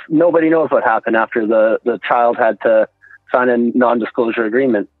allegedly, well, nobody knows what happened after the child had to sign a non-disclosure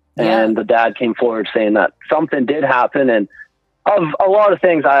agreement. Yeah. And the dad came forward saying that something did happen, and of a lot of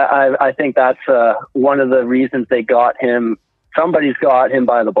things, I think that's one of the reasons they got him. Somebody's got him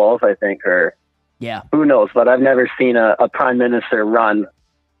by the balls, I think, or yeah, who knows? But I've never seen a prime minister run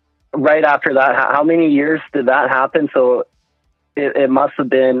right after that. How many years did that happen? So it must have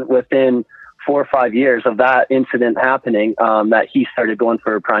been within 4 or 5 years of that incident happening that he started going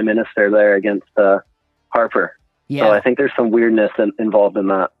for a prime minister there against Harper. Yeah. So I think there's some weirdness involved in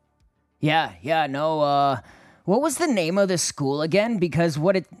that. Yeah, no. What was the name of the school again? Because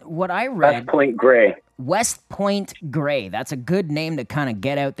what I read, West Point Grey. West Point Grey. That's a good name to kind of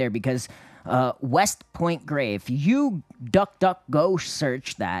get out there, because West Point Grey. If you go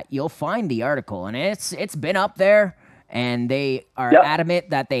search that, you'll find the article, and it's been up there. And they are adamant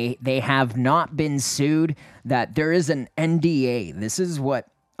that they have not been sued, that there is an NDA. This is what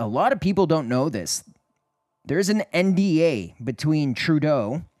a lot of people don't know this. There's an NDA between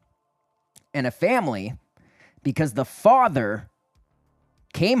Trudeau and a family because the father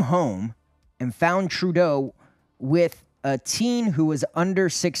came home and found Trudeau with a teen who was under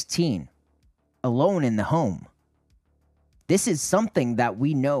 16 alone in the home. This is something that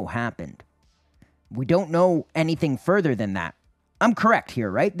we know happened. We don't know anything further than that. I'm correct here,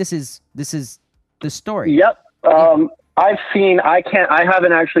 right? This is the story. Yep. I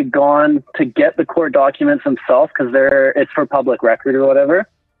haven't actually gone to get the court documents themselves because it's for public record or whatever.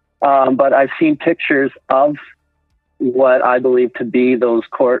 But I've seen pictures of what I believe to be those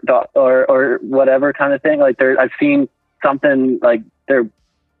court or whatever kind of thing. Like I've seen something like this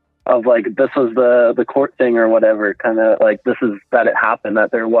was the court thing or whatever, kind of like this is that it happened,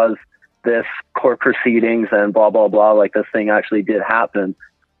 that there was this court proceedings and blah, blah, blah, like this thing actually did happen.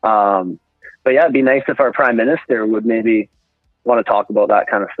 But yeah, it'd be nice if our prime minister would maybe want to talk about that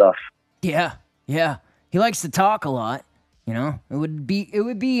kind of stuff. Yeah. He likes to talk a lot, you know. It would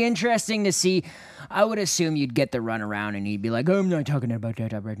be interesting to see. I would assume you'd get the runaround and he'd be like, oh, I'm not talking about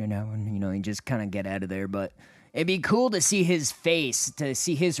that right now. And, you know, he'd just kind of get out of there. But it'd be cool to see his face, to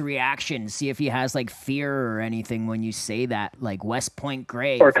see his reaction, see if he has like fear or anything when you say that, like West Point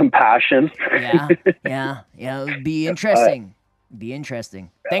Grey. Or compassion. Yeah. It would be interesting.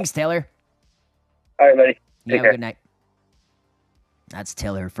 Thanks, Taylor. All right, buddy. You have a good night. That's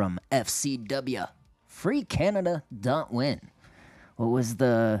Taylor from FCW. FreeCanada.win. What was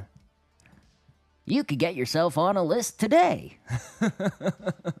the... You could get yourself on a list today.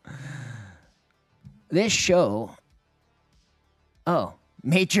 This show... Oh,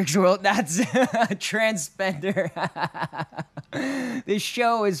 Matrix World, that's Transpender. This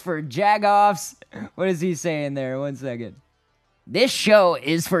show is for jagoffs. What is he saying there? 1 second. This show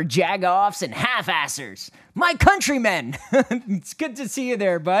is for jagoffs and half-assers. My countrymen. It's good to see you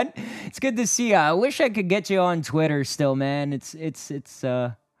there, bud. It's good to see you. I wish I could get you on Twitter still, man. It's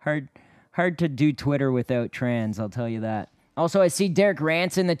hard to do Twitter without trans, I'll tell you that. Also, I see Derek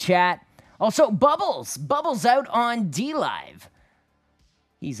Rance in the chat. Also, Bubbles. Bubbles out on DLive.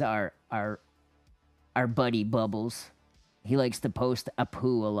 He's our buddy Bubbles. He likes to post a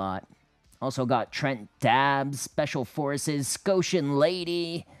poo a lot. Also got Trent Dabbs, Special Forces, Scotian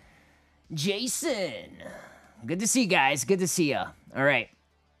Lady, Jason. Good to see you guys. Good to see you. All right.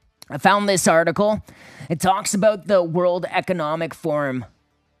 I found this article. It talks about the World Economic Forum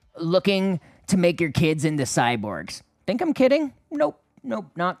looking to make your kids into cyborgs. Think I'm kidding? Nope,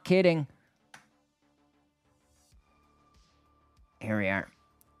 not kidding. Here we are.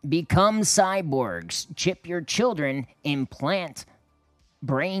 Become cyborgs. Chip your children. Implant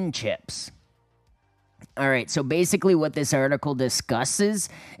brain chips. All right, so basically what this article discusses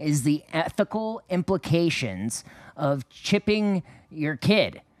is the ethical implications of chipping your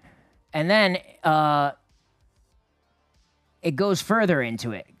kid. And then it goes further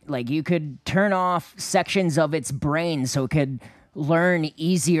into it. Like, you could turn off sections of its brain so it could learn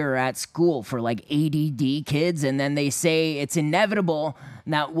easier at school for like ADD kids, and then they say it's inevitable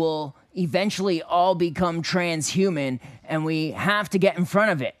that we'll eventually all become transhuman, and we have to get in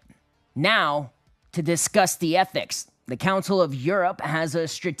front of it. Now, to discuss the ethics, the Council of Europe has a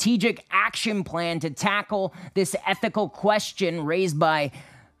strategic action plan to tackle this ethical question raised by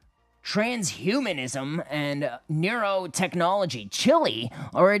transhumanism and neurotechnology. Chile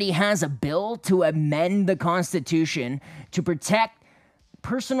already has a bill to amend the Constitution to protect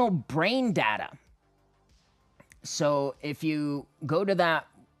personal brain data. So if you go to that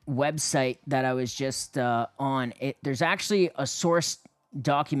website that I was just on, there's actually a source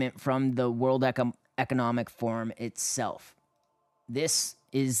document from the World Economic Forum itself. This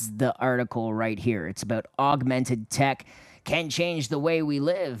is the article right here. It's about augmented tech can change the way we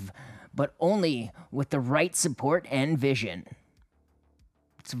live, but only with the right support and vision.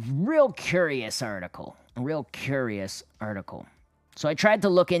 It's a real curious article. A real curious article. So I tried to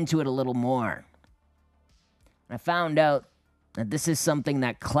look into it a little more. I found out that this is something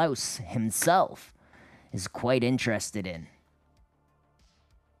that Klaus himself is quite interested in.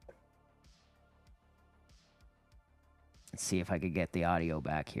 Let's see if I could get the audio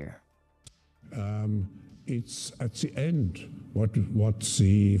back here. It's at the end, what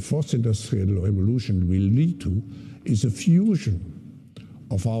the fourth industrial revolution will lead to is a fusion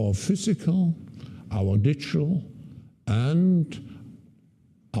of our physical, our digital, and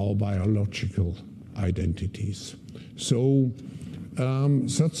our biological identities. So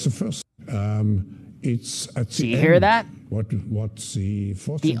that's the first. It's at the Do you end, hear that? What the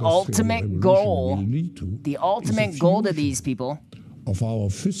fourth The industrial ultimate revolution goal, will lead to the ultimate goal to these people of our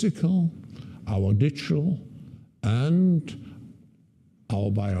physical, our digital, and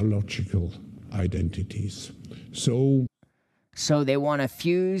our biological identities. So they want to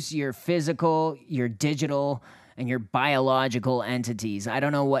fuse your physical, your digital, and your biological entities. I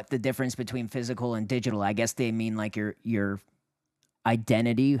don't know what the difference between physical and digital. I guess they mean like your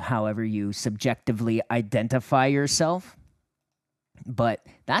identity, however you subjectively identify yourself. But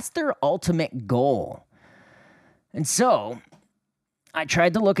that's their ultimate goal. And so I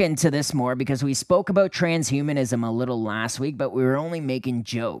tried to look into this more because we spoke about transhumanism a little last week, but we were only making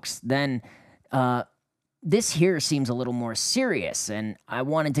jokes. Then this here seems a little more serious, and I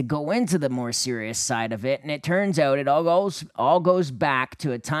wanted to go into the more serious side of it, and it turns out it all goes back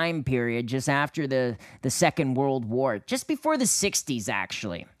to a time period just after the Second World War, just before the 60s,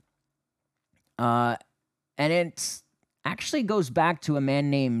 actually. And it actually goes back to a man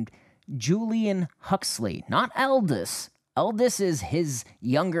named Julian Huxley, not Aldous. Aldous is his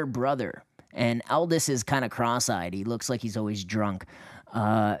younger brother, and Aldous is kind of cross-eyed. He looks like he's always drunk.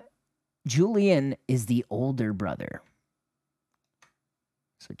 Julian is the older brother.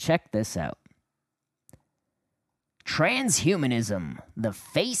 So check this out. Transhumanism, the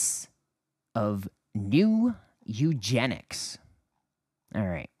face of new eugenics. All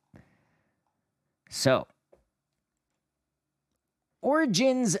right. So,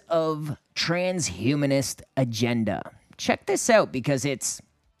 origins of transhumanist agenda. Check this out because it's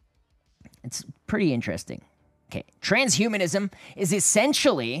It's pretty interesting. Okay, transhumanism is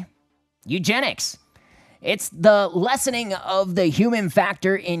essentially eugenics. It's the lessening of the human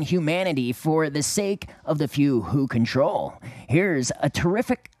factor in humanity for the sake of the few who control. Here's a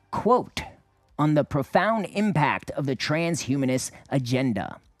terrific quote on the profound impact of the transhumanist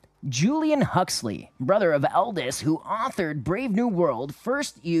agenda. Julian Huxley, brother of Aldous, who authored Brave New World,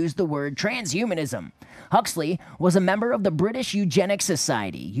 first used the word transhumanism. Huxley was a member of the British Eugenics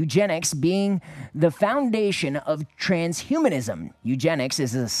Society, eugenics being the foundation of transhumanism. Eugenics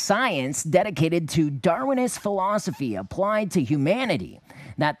is a science dedicated to Darwinist philosophy applied to humanity,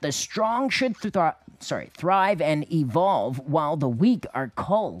 that the strong should thrive and evolve while the weak are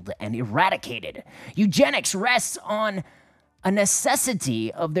culled and eradicated. Eugenics rests on a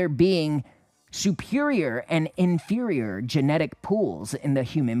necessity of there being superior and inferior genetic pools in the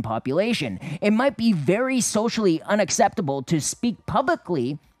human population. It might be very socially unacceptable to speak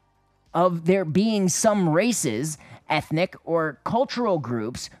publicly of there being some races, ethnic or cultural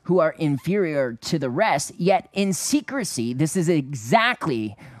groups who are inferior to the rest, yet in secrecy, this is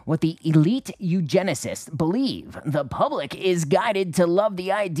exactly what the elite eugenicists believe. The public is guided to love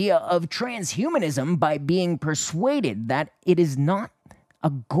the idea of transhumanism by being persuaded that it is not a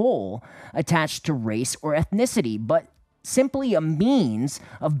goal attached to race or ethnicity, but simply a means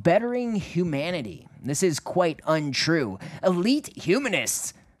of bettering humanity. This is quite untrue. Elite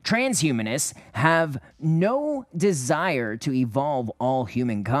humanists, transhumanists, have no desire to evolve all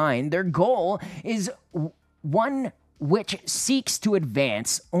humankind. Their goal is one which seeks to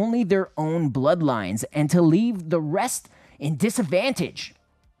advance only their own bloodlines and to leave the rest in disadvantage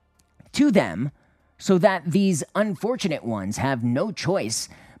to them, so that these unfortunate ones have no choice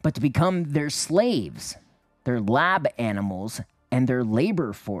but to become their slaves, their lab animals, and their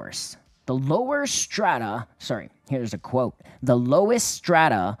labor force. The lower strata, here's a quote, the lowest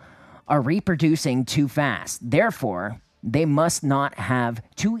strata are reproducing too fast. Therefore, they must not have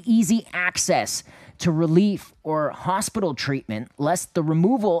too easy access to relief or hospital treatment, lest the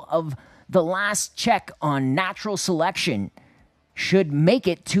removal of the last check on natural selection should make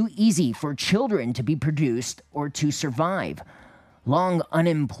it too easy for children to be produced or to survive. Long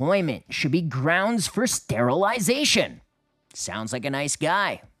unemployment should be grounds for sterilization. Sounds like a nice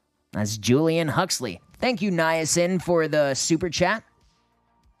guy. That's Julian Huxley. Thank you, Niacin, for the super chat.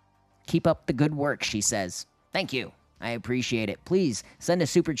 Keep up the good work, she says. Thank you. I appreciate it. Please send a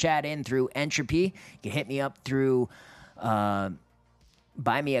super chat in through Entropy. You can hit me up through Buy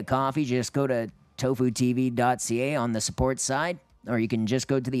Me a Coffee. Just go to tofutv.ca on the support side, or you can just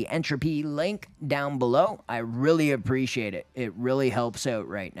go to the Entropy link down below. I really appreciate it. It really helps out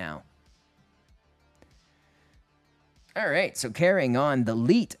right now. All right, so carrying on, the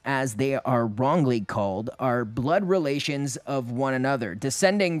elite, as they are wrongly called, are blood relations of one another,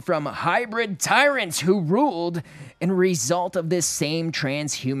 descending from hybrid tyrants who ruled in result of this same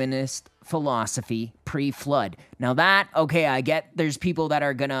transhumanist philosophy pre-flood. Now that, okay, I get there's people that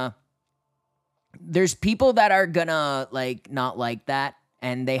are gonna, like, not like that,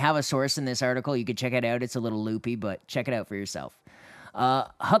 and they have a source in this article. You can check it out. It's a little loopy, but check it out for yourself.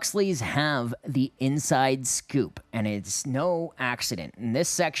 Huxley's have the inside scoop, and it's no accident. In this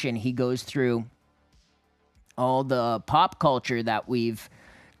section, he goes through all the pop culture that we've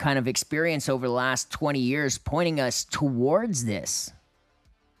kind of experienced over the last 20 years, pointing us towards this.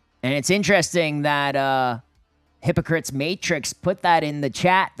 And it's interesting that Hypocrites Matrix put that in the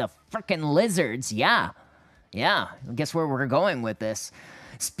chat. The frickin' lizards. Yeah. Guess where we're going with this.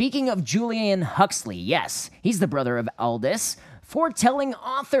 Speaking of Julian Huxley, yes, he's the brother of Aldous, foretelling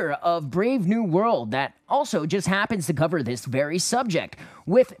author of Brave New World that also just happens to cover this very subject,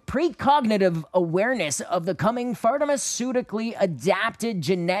 with precognitive awareness of the coming pharmaceutically adapted,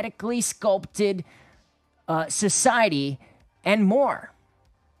 genetically sculpted society, and more.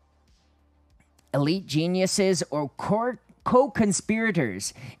 Elite geniuses or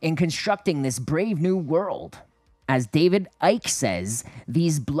co-conspirators in constructing this Brave New World. As David Icke says,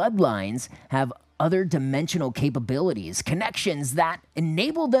 these bloodlines have other dimensional capabilities, connections that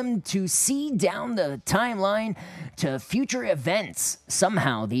enable them to see down the timeline to future events.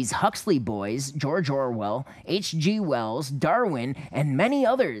 Somehow, these Huxley boys, George Orwell, H.G. Wells, Darwin, and many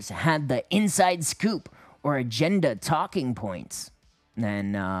others had the inside scoop or agenda talking points.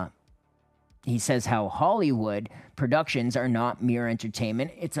 And he says how Hollywood productions are not mere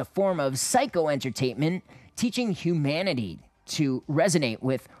entertainment. It's a form of psycho-entertainment, teaching humanity to resonate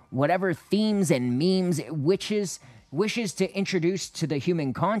with whatever themes and memes it wishes to introduce to the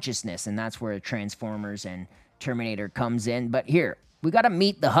human consciousness. And that's where Transformers and Terminator comes in. But here, we got to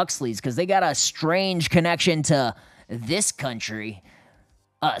meet the Huxleys because they got a strange connection to this country,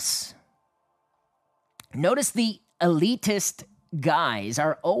 us. Notice the elitist guys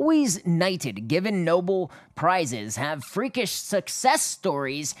are always knighted, given Nobel Prizes, have freakish success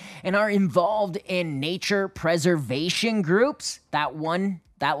stories, and are involved in nature preservation groups. That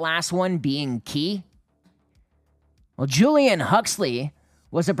last one being key. Well, Julian Huxley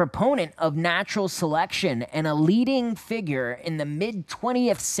was a proponent of natural selection and a leading figure in the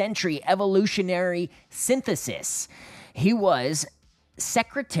mid-20th century evolutionary synthesis. He was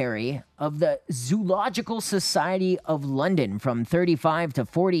secretary of the Zoological Society of London from 35 to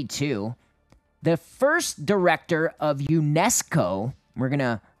 42, the first director of UNESCO. I'm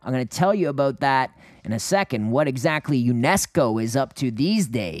gonna tell you about that in a second, what exactly UNESCO is up to these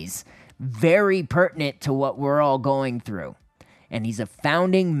days. Very pertinent to what we're all going through. And he's a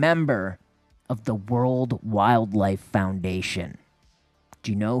founding member of the World Wildlife Foundation.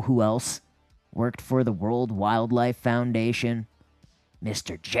 Do you know who else worked for the World Wildlife Foundation?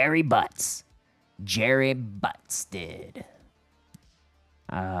 Mr. Jerry Butts. Jerry Butts did.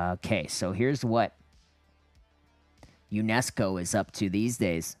 Okay, so here's what UNESCO is up to these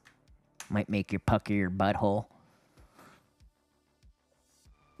days. Might make you pucker your butthole.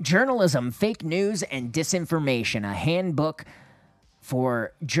 Journalism, Fake News, and Disinformation, a handbook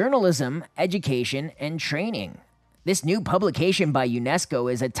for journalism, education, and training. This new publication by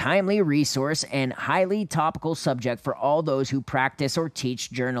UNESCO is a timely resource and highly topical subject for all those who practice or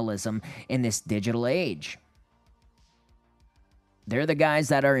teach journalism in this digital age. They're the guys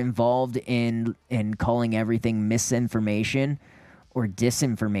that are involved in calling everything misinformation or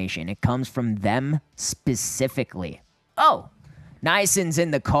disinformation. It comes from them specifically. Oh, Niacin's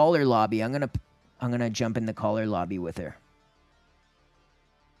in the caller lobby. I'm gonna jump in the caller lobby with her.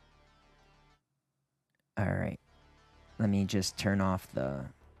 All right. Let me just turn off the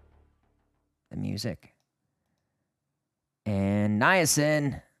music. And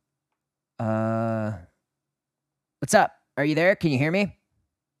Niacin, what's up? Are you there? Can you hear me?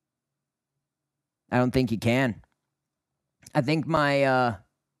 I don't think you can. I think my,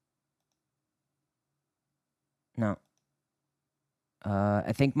 no.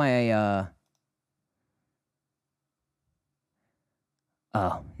 I think my,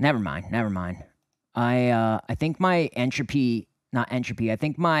 oh, never mind. I think my I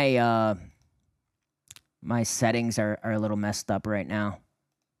think my, my settings are a little messed up right now.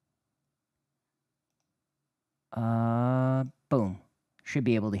 Boom. Should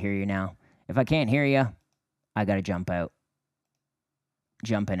be able to hear you now. If I can't hear you, I gotta jump out.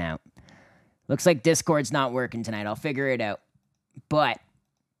 Jumping out. Looks like Discord's not working tonight. I'll figure it out. But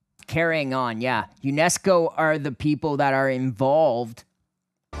carrying on, yeah. UNESCO are the people that are involved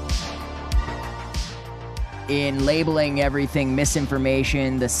in labeling everything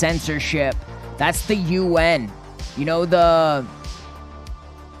misinformation, the censorship. That's the UN. You know,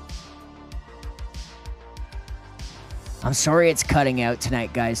 I'm sorry it's cutting out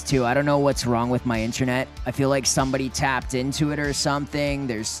tonight, guys, too. I don't know what's wrong with my internet. I feel like somebody tapped into it or something.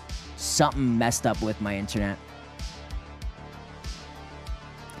 There's something messed up with my internet.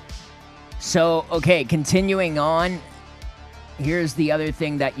 So, okay, continuing on. Here's the other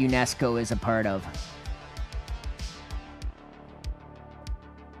thing that UNESCO is a part of.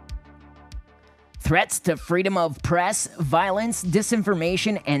 Threats to freedom of press, violence,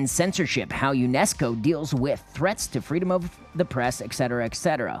 disinformation, and censorship. How UNESCO deals with threats to freedom of the press, etc.,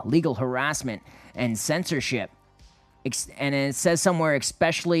 etc. Legal harassment and censorship. And it says somewhere,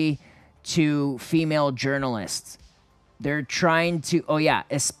 especially to female journalists. They're trying to, oh yeah,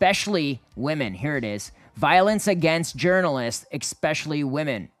 especially women. Here it is. Violence against journalists, especially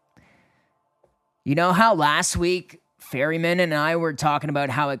women. You know how last week Ferryman and I were talking about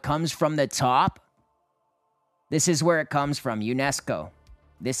how it comes from the top? This is where it comes from, UNESCO.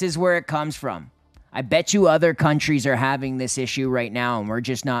 This is where it comes from. I bet you other countries are having this issue right now and we're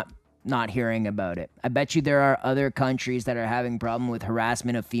just not hearing about it. I bet you there are other countries that are having problem with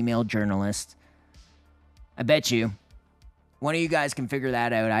harassment of female journalists. I bet you. One of you guys can figure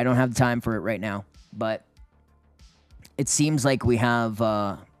that out. I don't have time for it right now. But it seems like we have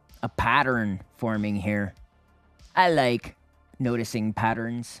a pattern forming here. I like noticing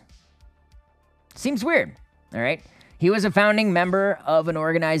patterns. Seems weird. All right. He was a founding member of an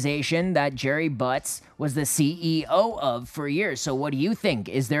organization that Jerry Butts was the CEO of for years. So what do you think?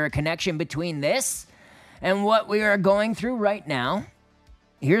 Is there a connection between this and what we are going through right now?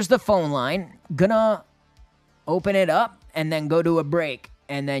 Here's the phone line. Gonna open it up and then go to a break.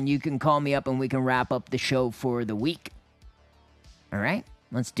 And then you can call me up and we can wrap up the show for the week. All right.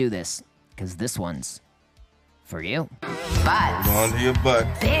 Let's do this. Because this one's for you. Butts. Hold on to your butt.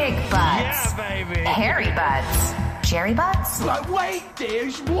 Big butts. Yeah, baby. Hairy butts. Sherry Butts? But wait,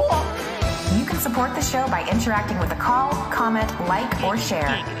 there's more! You can support the show by interacting with a call, comment, like, or share.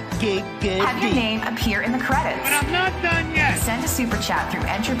 Have your name appear in the credits. But I'm not done yet. Send a super chat through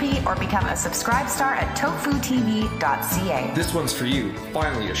Entropy or become a subscribe star at tofutv.ca. This one's for you.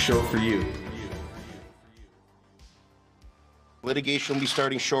 Finally, a show for you. Litigation will be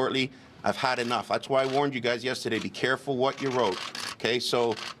starting shortly. I've had enough. That's why I warned you guys yesterday. Be careful what you wrote. Okay,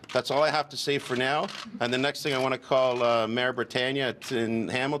 so that's all I have to say for now. And the next thing I want to call Mayor Britannia in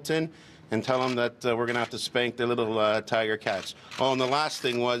Hamilton and tell them that we're going to have to spank their little tiger cats. Oh, and the last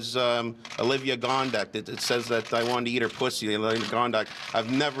thing was Olivia Gondak. It says that I wanted to eat her pussy, Olivia Gondak. I've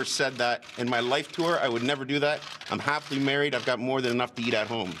never said that in my life to her. I would never do that. I'm happily married. I've got more than enough to eat at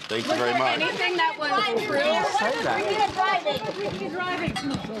home. Thank you very much. Anything that was driving.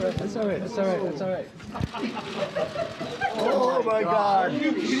 That's all right. That's all right. That's all right. Oh my God! Are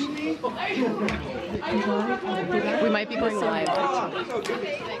you kidding me? We might be going live.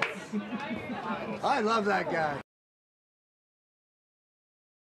 I love that guy.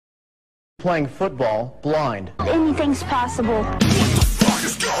 Playing football blind. Anything's possible. I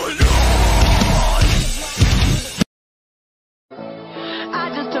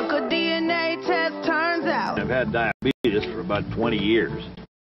just took a DNA test, turns out. I've had diabetes for about 20 years.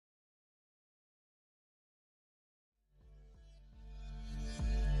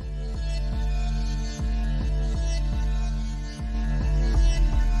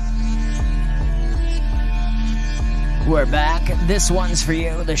 We're back. This one's for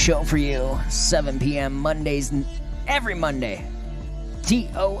you, the show for you. 7 p.m. Mondays, every Monday.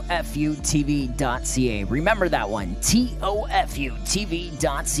 TOFUTV.ca. Remember that one.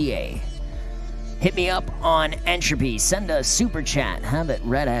 TOFUTV.ca. Hit me up on Entropy. Send a super chat. Have it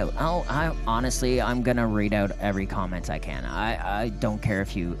read out. Honestly, I'm going to read out every comment I can. I don't care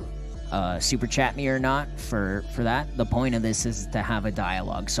if you super chat me or not for that. The point of this is to have a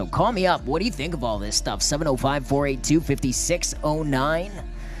dialogue. So call me up. What do you think of all this stuff? 705-482-5609.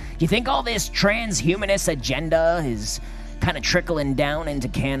 You think all this transhumanist agenda is kind of trickling down into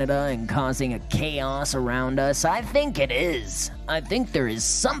Canada and causing a chaos around us? I think it is. I think there is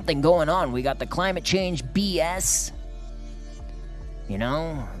something going on. We got the climate change BS, you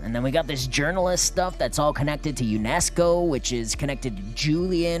know, and then we got this journalist stuff that's all connected to UNESCO, which is connected to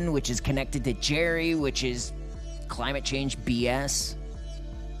Julian, which is connected to Jerry, which is climate change BS.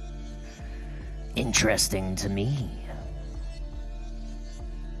 Interesting to me.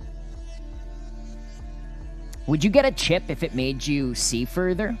 Would you get a chip if it made you see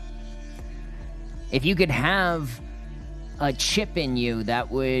further? If you could have a chip in you that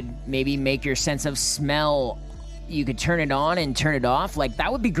would maybe make your sense of smell, you could turn it on and turn it off, like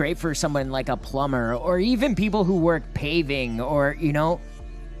that would be great for someone like a plumber or even people who work paving or, you know.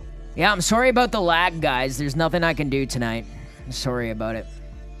 Yeah, I'm sorry about the lag, guys. There's nothing I can do tonight. I'm sorry about it.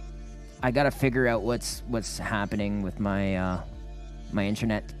 I gotta figure out what's happening with my my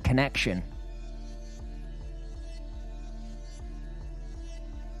internet connection.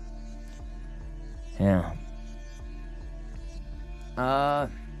 Yeah.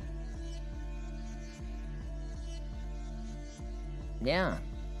 Yeah.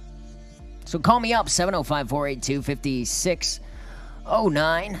 So call me up,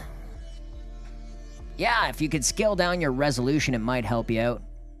 705-482-5609. Yeah, if you could scale down your resolution, it might help you out.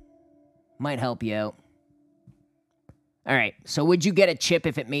 Might help you out. All right, so would you get a chip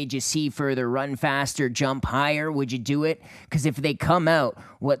if it made you see further, run faster, jump higher? Would you do it? Because if they come out,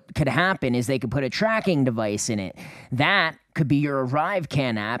 what could happen is they could put a tracking device in it. That could be your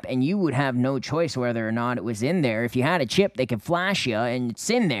ArriveCan app, and you would have no choice whether or not it was in there. If you had a chip, they could flash you, and it's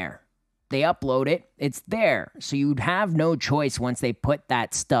in there. They upload it, it's there. So you'd have no choice once they put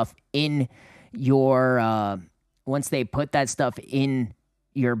that stuff in your,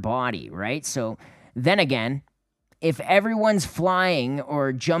 body, right? So then again, if everyone's flying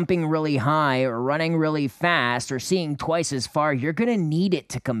or jumping really high or running really fast or seeing twice as far, you're going to need it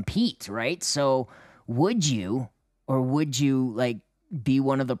to compete, right? So would you like be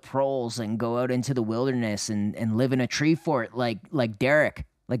one of the proles and go out into the wilderness and live in a tree fort like Derek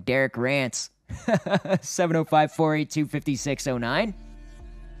Rants? 705-482-5609.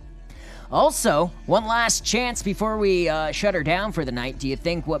 Also, one last chance before we shut her down for the night. Do you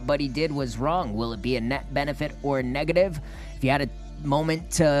think what Buddy did was wrong? Will it be a net benefit or negative? If you had a moment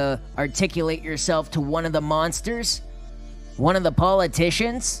to articulate yourself to one of the monsters, one of the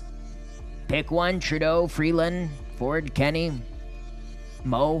politicians, pick one: Trudeau, Freeland, Ford, Kenny,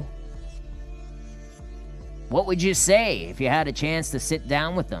 Mo. What would you say if you had a chance to sit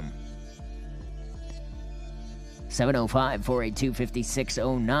down with them?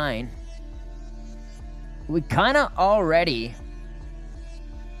 705-482-5609. we kind of already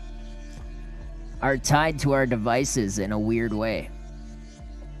are tied to our devices in a weird way.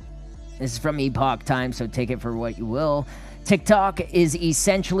 This is from Epoch Times, so take it for what you will. TikTok is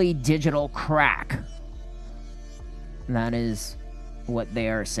essentially digital crack. That is what they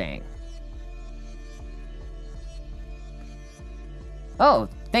are saying. Oh,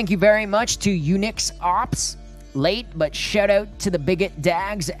 thank you very much to Unix Ops. Late, but shout out to the bigot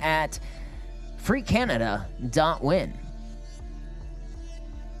dags at freecanada.win.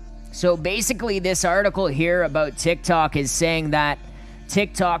 So basically, this article here about TikTok is saying that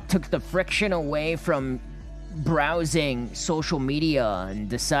TikTok took the friction away from browsing social media and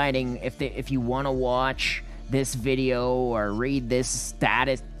deciding if you want to watch this video or read this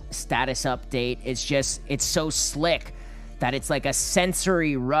status update. It's so slick that it's like a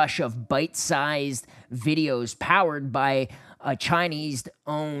sensory rush of bite-sized videos powered by a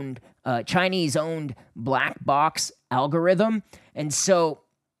Chinese-owned black box algorithm. And so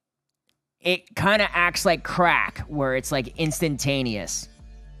it kind of acts like crack, where it's like instantaneous.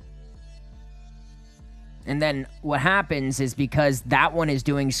 And then what happens is, because that one is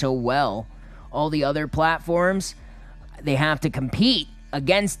doing so well, all the other platforms, they have to compete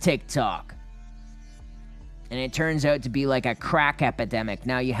against TikTok. And it turns out to be like a crack epidemic.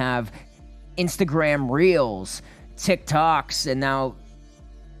 Now you have Instagram Reels, TikToks, and now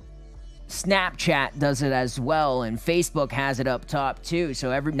Snapchat does it as well, and Facebook has it up top too. So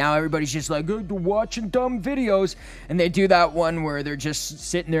now everybody's just like, oh, watching dumb videos, and they do that one where they're just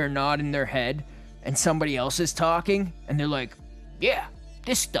sitting there nodding their head, and somebody else is talking, and they're like, yeah,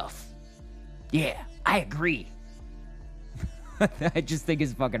 this stuff. Yeah, I agree. I just think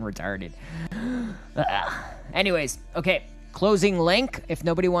it's fucking retarded. Anyways, okay, closing link. If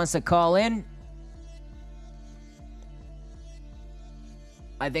nobody wants to call in,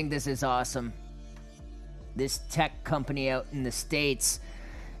 I think this is awesome. This tech company out in the States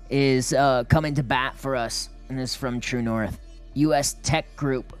is coming to bat for us, and this is from True North. U.S. Tech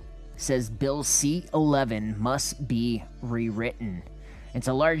Group says Bill C-11 must be rewritten. It's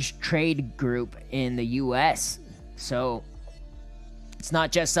a large trade group in the U.S., so it's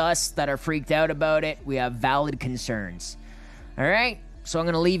not just us that are freaked out about it. We have valid concerns. All right, so I'm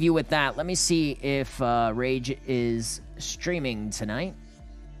going to leave you with that. Let me see if Rage is streaming tonight.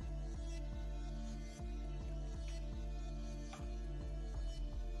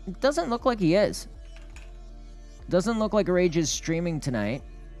 It doesn't look like he is. Doesn't look like Rage is streaming tonight.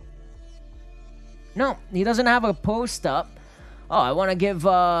 No, he doesn't have a post up. Oh, I want to give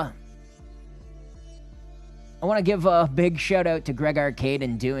a big shout out to Greg Arcade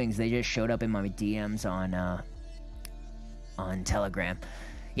and Doings. They just showed up in my DMs on Telegram.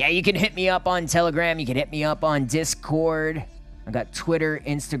 Yeah, you can hit me up on Telegram. You can hit me up on Discord. I got Twitter,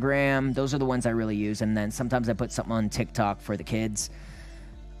 Instagram. Those are the ones I really use. And then sometimes I put something on TikTok for the kids.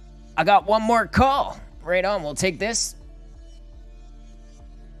 I got one more call. Right on. We'll take this.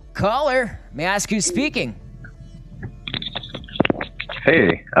 Caller, may I ask who's speaking?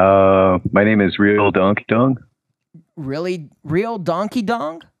 Hey, my name is Real Donkey Dong. Really? Real Donkey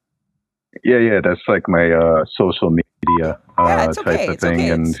Dong? Yeah, that's like my social media it's type okay. of It's thing, okay.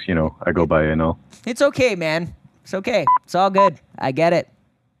 and I go by and all. It's okay, man. It's okay. It's all good. I get it.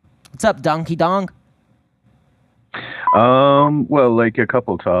 What's up, Donkey Dong? Well, like a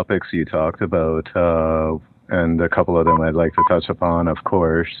couple topics you talked about, and a couple of them I'd like to touch upon, of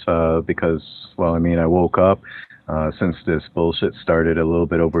course, because, well, I mean, I woke up since this bullshit started a little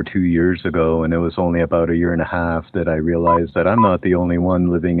bit over 2 years ago, and it was only about a year and a half that I realized that I'm not the only one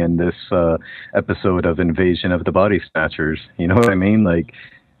living in this episode of Invasion of the Body Snatchers. You know what I mean? Like,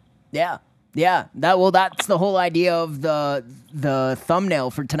 Yeah. That's the whole idea of the thumbnail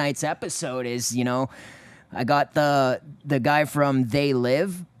for tonight's episode is, I got the guy from They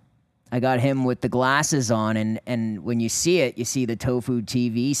Live. I got him with the glasses on, and when you see it, you see the Tofu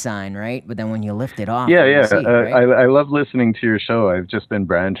TV sign, right? But then when you lift it off, yeah. you see it, right? I love listening to your show. I've just been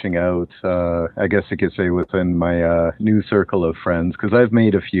branching out, I guess you could say, within my new circle of friends, because I've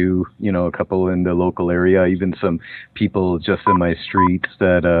made a few, a couple in the local area, even some people just in my streets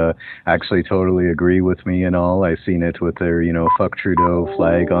that actually totally agree with me and all. I've seen it with their, fuck Trudeau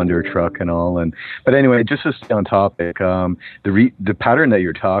flag on their truck and all. But anyway, just to stay on topic, the pattern that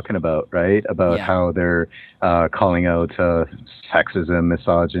you're talking about, right? About how they're calling out sexism,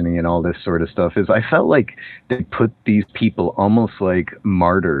 misogyny, and all this sort of stuff is I felt like they put these people almost like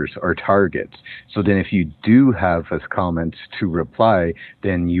martyrs or targets. So then if you do have a comment to reply,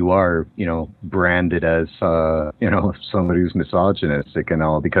 then you are, branded as, somebody who's misogynistic and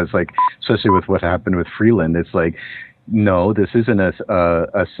all, because like, especially with what happened with Freeland, it's like, no, this isn't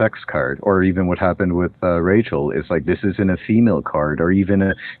a sex card, or even what happened with Rachel. It's like, this isn't a female card or even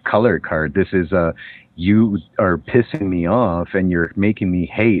a color card. This is you are pissing me off and you're making me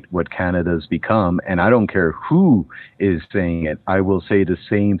hate what Canada's become. And I don't care who is saying it. I will say the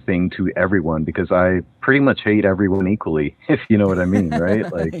same thing to everyone because I pretty much hate everyone equally, if you know what I mean,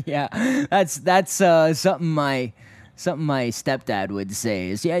 right? Like, yeah, that's something my stepdad would say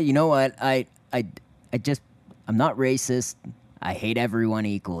is, yeah, you know what? I'm not racist. I hate everyone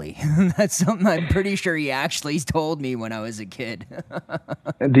equally. That's something I'm pretty sure he actually told me when I was a kid.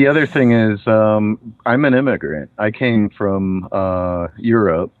 The other thing is, I'm an immigrant. I came from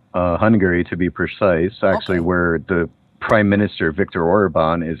Europe, Hungary to be precise, actually, where the Prime Minister, Viktor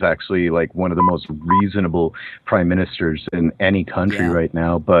Orban, is actually like one of the most reasonable prime ministers in any country right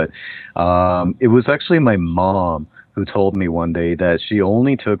now. But it was actually my mom who told me one day that she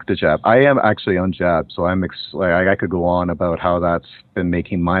only took the jab. I am actually unjabbed, so I could go on about how that's been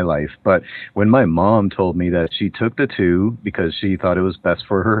making my life. But when my mom told me that she took the 2 because she thought it was best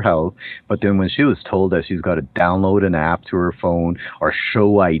for her health, but then when she was told that she's got to download an app to her phone or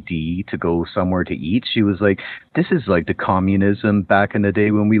show ID to go somewhere to eat, she was like, this is like the communism back in the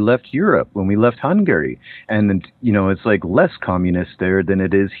day when we left Europe, when we left Hungary. And, you know, it's like less communist there than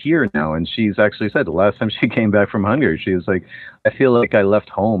it is here now. And she's actually said the last time she came back from Hungary, she was like, I feel like I left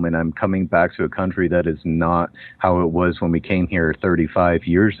home and I'm coming back to a country that is not how it was when we came here 35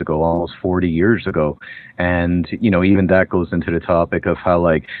 years ago, almost 40 years ago. And, you know, even that goes into the topic of how,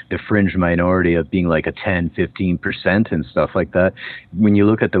 like, the fringe minority of being like a 10, 15% and stuff like that. When you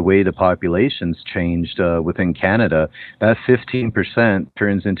look at the way the population's changed within Canada, that 15%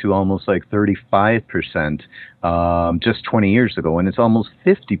 turns into almost like 35% just 20 years ago. And it's almost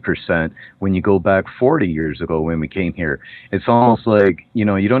 50% when you go back 40 years ago when we came here. It's almost like, you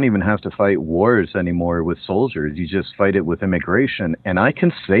know, you don't even have to fight wars anymore with soldiers. You just fight it with immigration. And I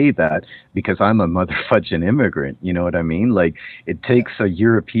can say that because I'm a motherfudging immigrant. You know what I mean? Like, it takes a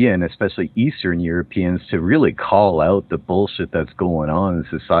European, especially Eastern Europeans, to really call out the bullshit that's going on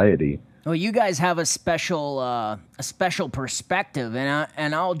in society. Well, you guys have a special perspective,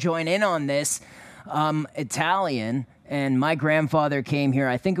 and I'll join in on this. Italian, and my grandfather came here,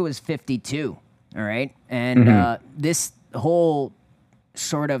 I think it was 52, all right? And this whole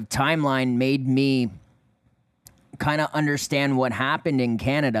sort of timeline made me kind of understand what happened in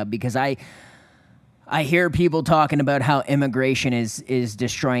Canada, because I hear people talking about how immigration is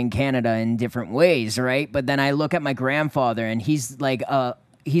destroying Canada in different ways, right? But then I look at my grandfather, and he's like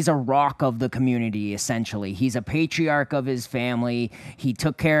he's a rock of the community, essentially. He's a patriarch of his family. He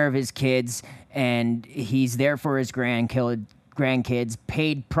took care of his kids, and he's there for his grandkids,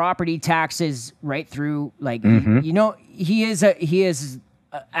 paid property taxes right through, like, you know, he is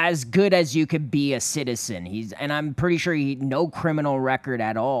as good as you could be a citizen. And I'm pretty sure he no criminal record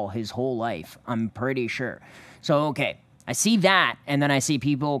at all his whole life. I'm pretty sure. So, okay. I see that, and then I see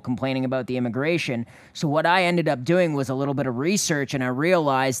people complaining about the immigration. So what I ended up doing was a little bit of research, and I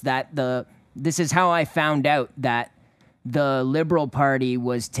realized that this is how I found out that the Liberal Party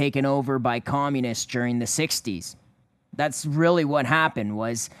was taken over by communists during the 60s. That's really what happened.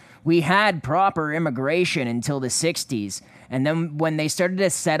 Was we had proper immigration until the 60s, and then when they started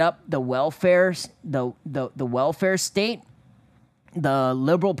to set up the welfare state, the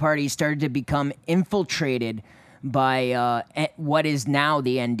Liberal Party started to become infiltrated by what is now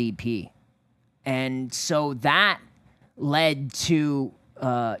the NDP. And so that led to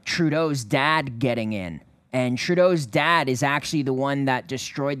Trudeau's dad getting in. And Trudeau's dad is actually the one that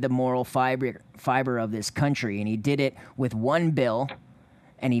destroyed the moral fiber of this country. And he did it with one bill,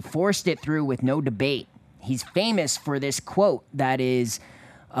 and he forced it through with no debate. He's famous for this quote that is,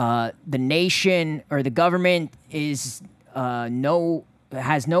 the nation or the government is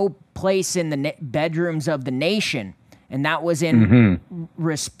has no place in the bedrooms of the nation. And that was in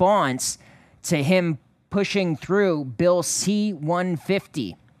response to him pushing through Bill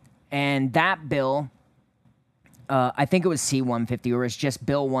C-150. And that bill, I think it was C-150, or it's just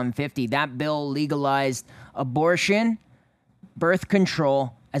Bill 150. That bill legalized abortion, birth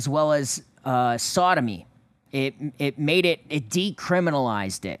control, as well as sodomy. It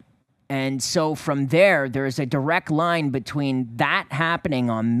decriminalized it. And so from there's a direct line between that happening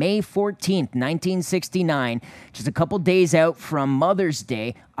on May 14th, 1969, just a couple days out from Mother's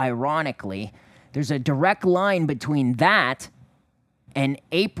Day, ironically. There's a direct line between that and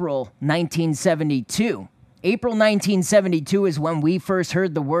April 1972. April 1972 is when we first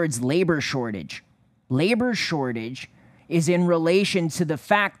heard the words labor shortage. Labor shortage is in relation to the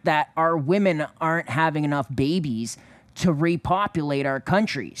fact that our women aren't having enough babies to repopulate our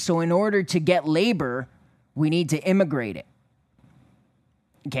country. So in order to get labor, We need to immigrate it.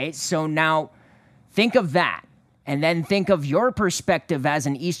 Okay, so now think of that. And then think of your perspective as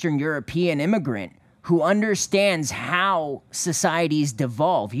an Eastern European immigrant who understands how societies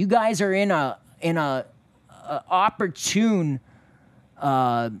devolve. You guys are in a opportune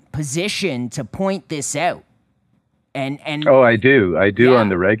position to point this out. And oh, I do yeah. on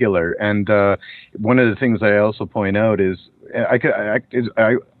the regular. And one of the things I also point out is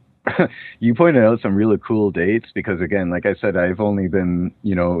you pointed out some really cool dates because, again, like I said, I've only been,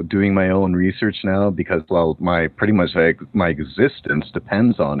 doing my own research now because, well, pretty much my existence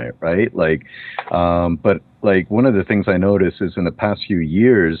depends on it, right? But one of the things I noticed is in the past few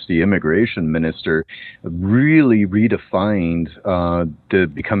years, the immigration minister really redefined the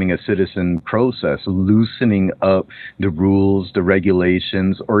becoming a citizen process, loosening up the rules, the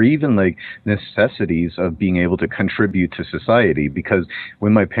regulations, or even necessities of being able to contribute to society. Because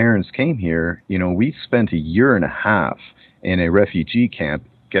when my parents came here, we spent a year and a half in a refugee camp.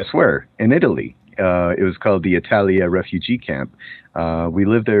 Guess where? In Italy. It was called the Italia refugee camp. We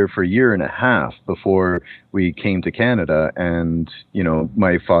lived there for a year and a half before we came to Canada. And,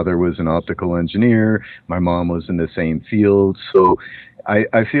 my father was an optical engineer. My mom was in the same field. So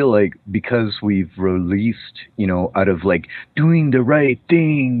I feel like because we've released, out of doing the right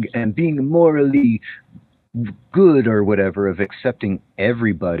thing and being morally good or whatever of accepting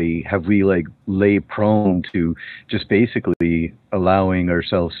everybody, have we lay prone to just basically allowing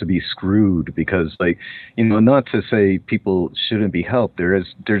ourselves to be screwed? Because not to say people shouldn't be helped, there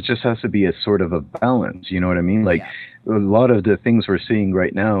just has to be a sort of a balance, you know what I mean? A lot of the things we're seeing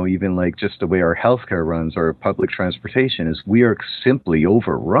right now, even just the way our healthcare runs or public transportation, is we are simply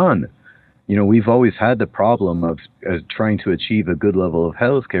overrun. We've always had the problem of trying to achieve a good level of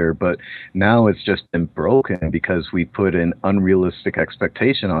healthcare, but now it's just been broken because we put an unrealistic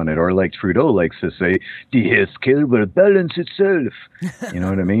expectation on it. Or like Trudeau likes to say, the healthcare will balance itself. You know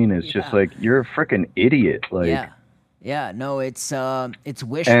what I mean? It's just you're a freaking idiot. Yeah, no, it's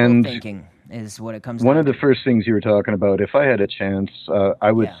wishful thinking is what it comes down to. One of the first things you were talking about, if I had a chance,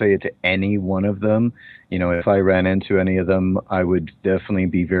 I would say it to any one of them. If I ran into any of them, I would definitely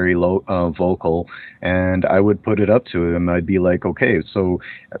be very vocal, and I would put it up to them. I'd be like, okay, so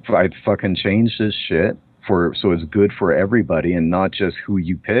I'd fucking change this shit so it's good for everybody and not just who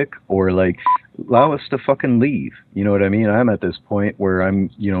you pick, or allow us to fucking leave. You know what I mean? I'm at this point where I'm,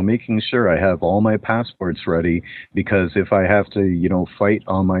 making sure I have all my passports ready, because if I have to, fight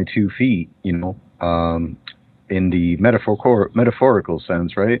on my 2 feet, in the metaphorical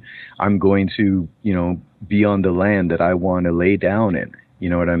sense, right? I'm going to, be on the land that I want to lay down in. You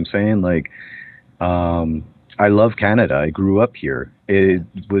know what I'm saying? I love Canada. I grew up here. It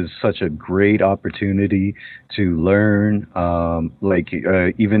was such a great opportunity to learn.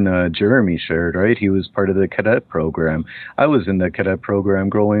 Even Jeremy shared, right? He was part of the cadet program. I was in the cadet program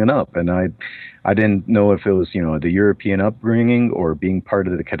growing up, and I didn't know if it was, the European upbringing or being part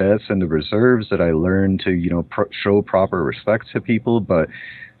of the cadets and the reserves that I learned to, show proper respect to people. But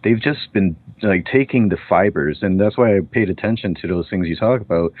they've just been taking the fibers, and that's why I paid attention to those things you talk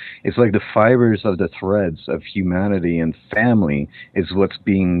about. It's the fibers of the threads of humanity and family is what's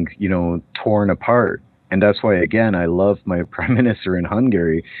being, torn apart. And that's why, again, I love my prime minister in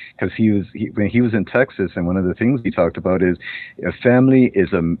Hungary, because when he was in Texas, and one of the things he talked about is a family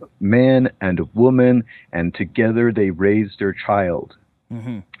is a man and a woman, and together they raise their child.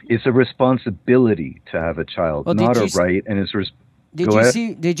 Mm-hmm. It's a responsibility to have a child, not a right, and it's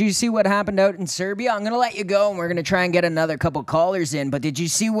Did you see what happened out in Serbia? I'm gonna let you go, and we're gonna try and get another couple callers in. But did you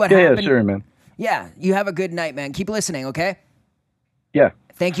see what happened? Yeah, sure, man. Yeah, you have a good night, man. Keep listening, okay? Yeah.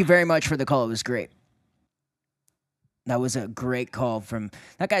 Thank you very much for the call. It was great. That was a great call from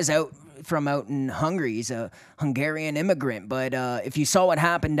that guy's out in Hungary. He's a Hungarian immigrant. But if you saw what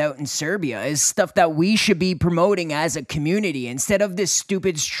happened out in Serbia, is stuff that we should be promoting as a community instead of this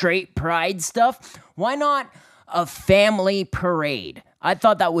stupid straight pride stuff. Why not a family parade? I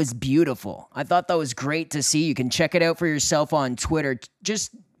thought that was beautiful. I thought that was great to see. You can check it out for yourself on Twitter.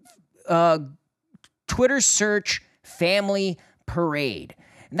 Just Twitter search family parade.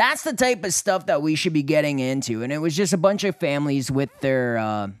 That's the type of stuff that we should be getting into. And it was just a bunch of families with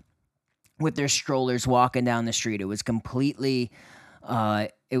their strollers walking down the street. It was completely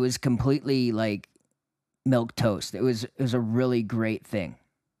like milquetoast. It was a really great thing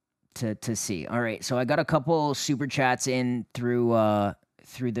to see. All right, so I got a couple super chats in through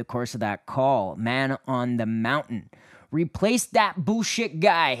the course of that call. Man on the Mountain, replace that bullshit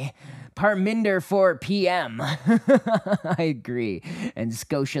guy. Parminder 4 p.m. I agree. And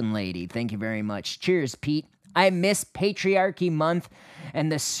Scotian Lady, thank you very much. Cheers, Pete. I miss Patriarchy Month, and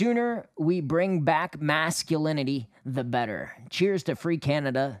the sooner we bring back masculinity, the better. Cheers to Free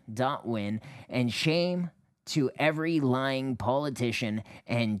Canada.win, and shame to every lying politician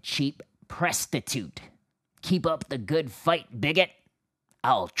and cheap prostitute. Keep up the good fight, bigot.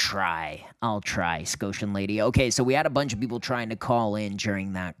 I'll try, Scotian lady. Okay, so we had a bunch of people trying to call in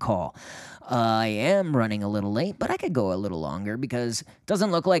during that call. I am running a little late, but I could go a little longer because it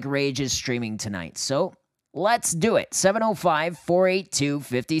doesn't look like Rage is streaming tonight. So let's do it.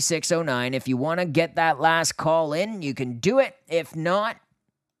 705-482-5609. If you want to get that last call in, you can do it. If not,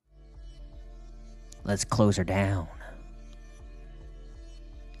 let's close her down.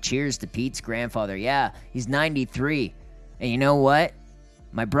 Cheers to Pete's grandfather. Yeah, he's 93. And you know what?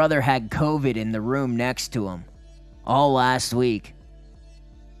 My brother had COVID in the room next to him all last week.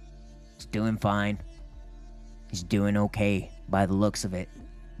 He's doing fine. He's doing okay by the looks of it.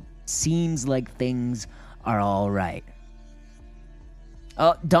 Seems like things are all right.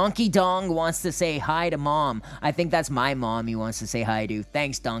 Oh, Donkey Dong wants to say hi to Mom. I think that's my mom he wants to say hi to.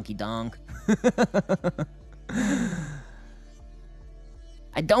 Thanks, Donkey Dong.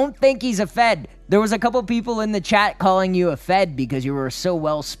 I don't think he's a Fed. There was a couple people in the chat calling you a Fed because you were so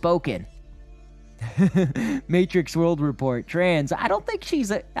well spoken. Matrix World Report. Trans. I don't think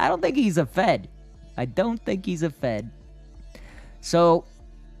he's a Fed. I don't think he's a Fed. So,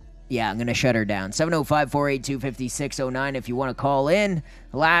 yeah, I'm going to shut her down. 705-482-5609 if you want to call in.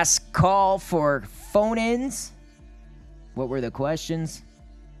 Last call for phone-ins. What were the questions?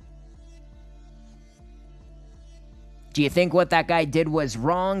 Do you think what that guy did was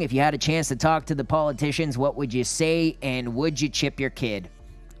wrong? If you had a chance to talk to the politicians, what would you say? And would you chip your kid?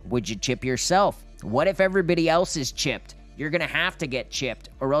 Would you chip yourself? What if everybody else is chipped? You're going to have to get chipped,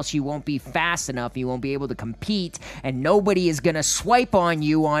 or else you won't be fast enough. You won't be able to compete, and nobody is going to swipe on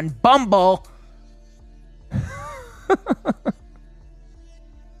you on Bumble.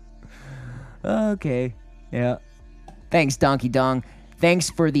 Okay. Yeah. Thanks, Donkey Dong. Thanks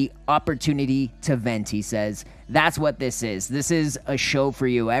for the opportunity to vent, he says. That's what this is. This is a show for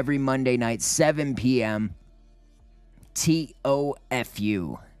you every Monday night, 7 p.m.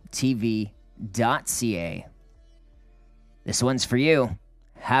 TOFU, TV.ca. This one's for you.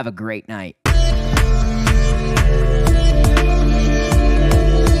 Have a great night.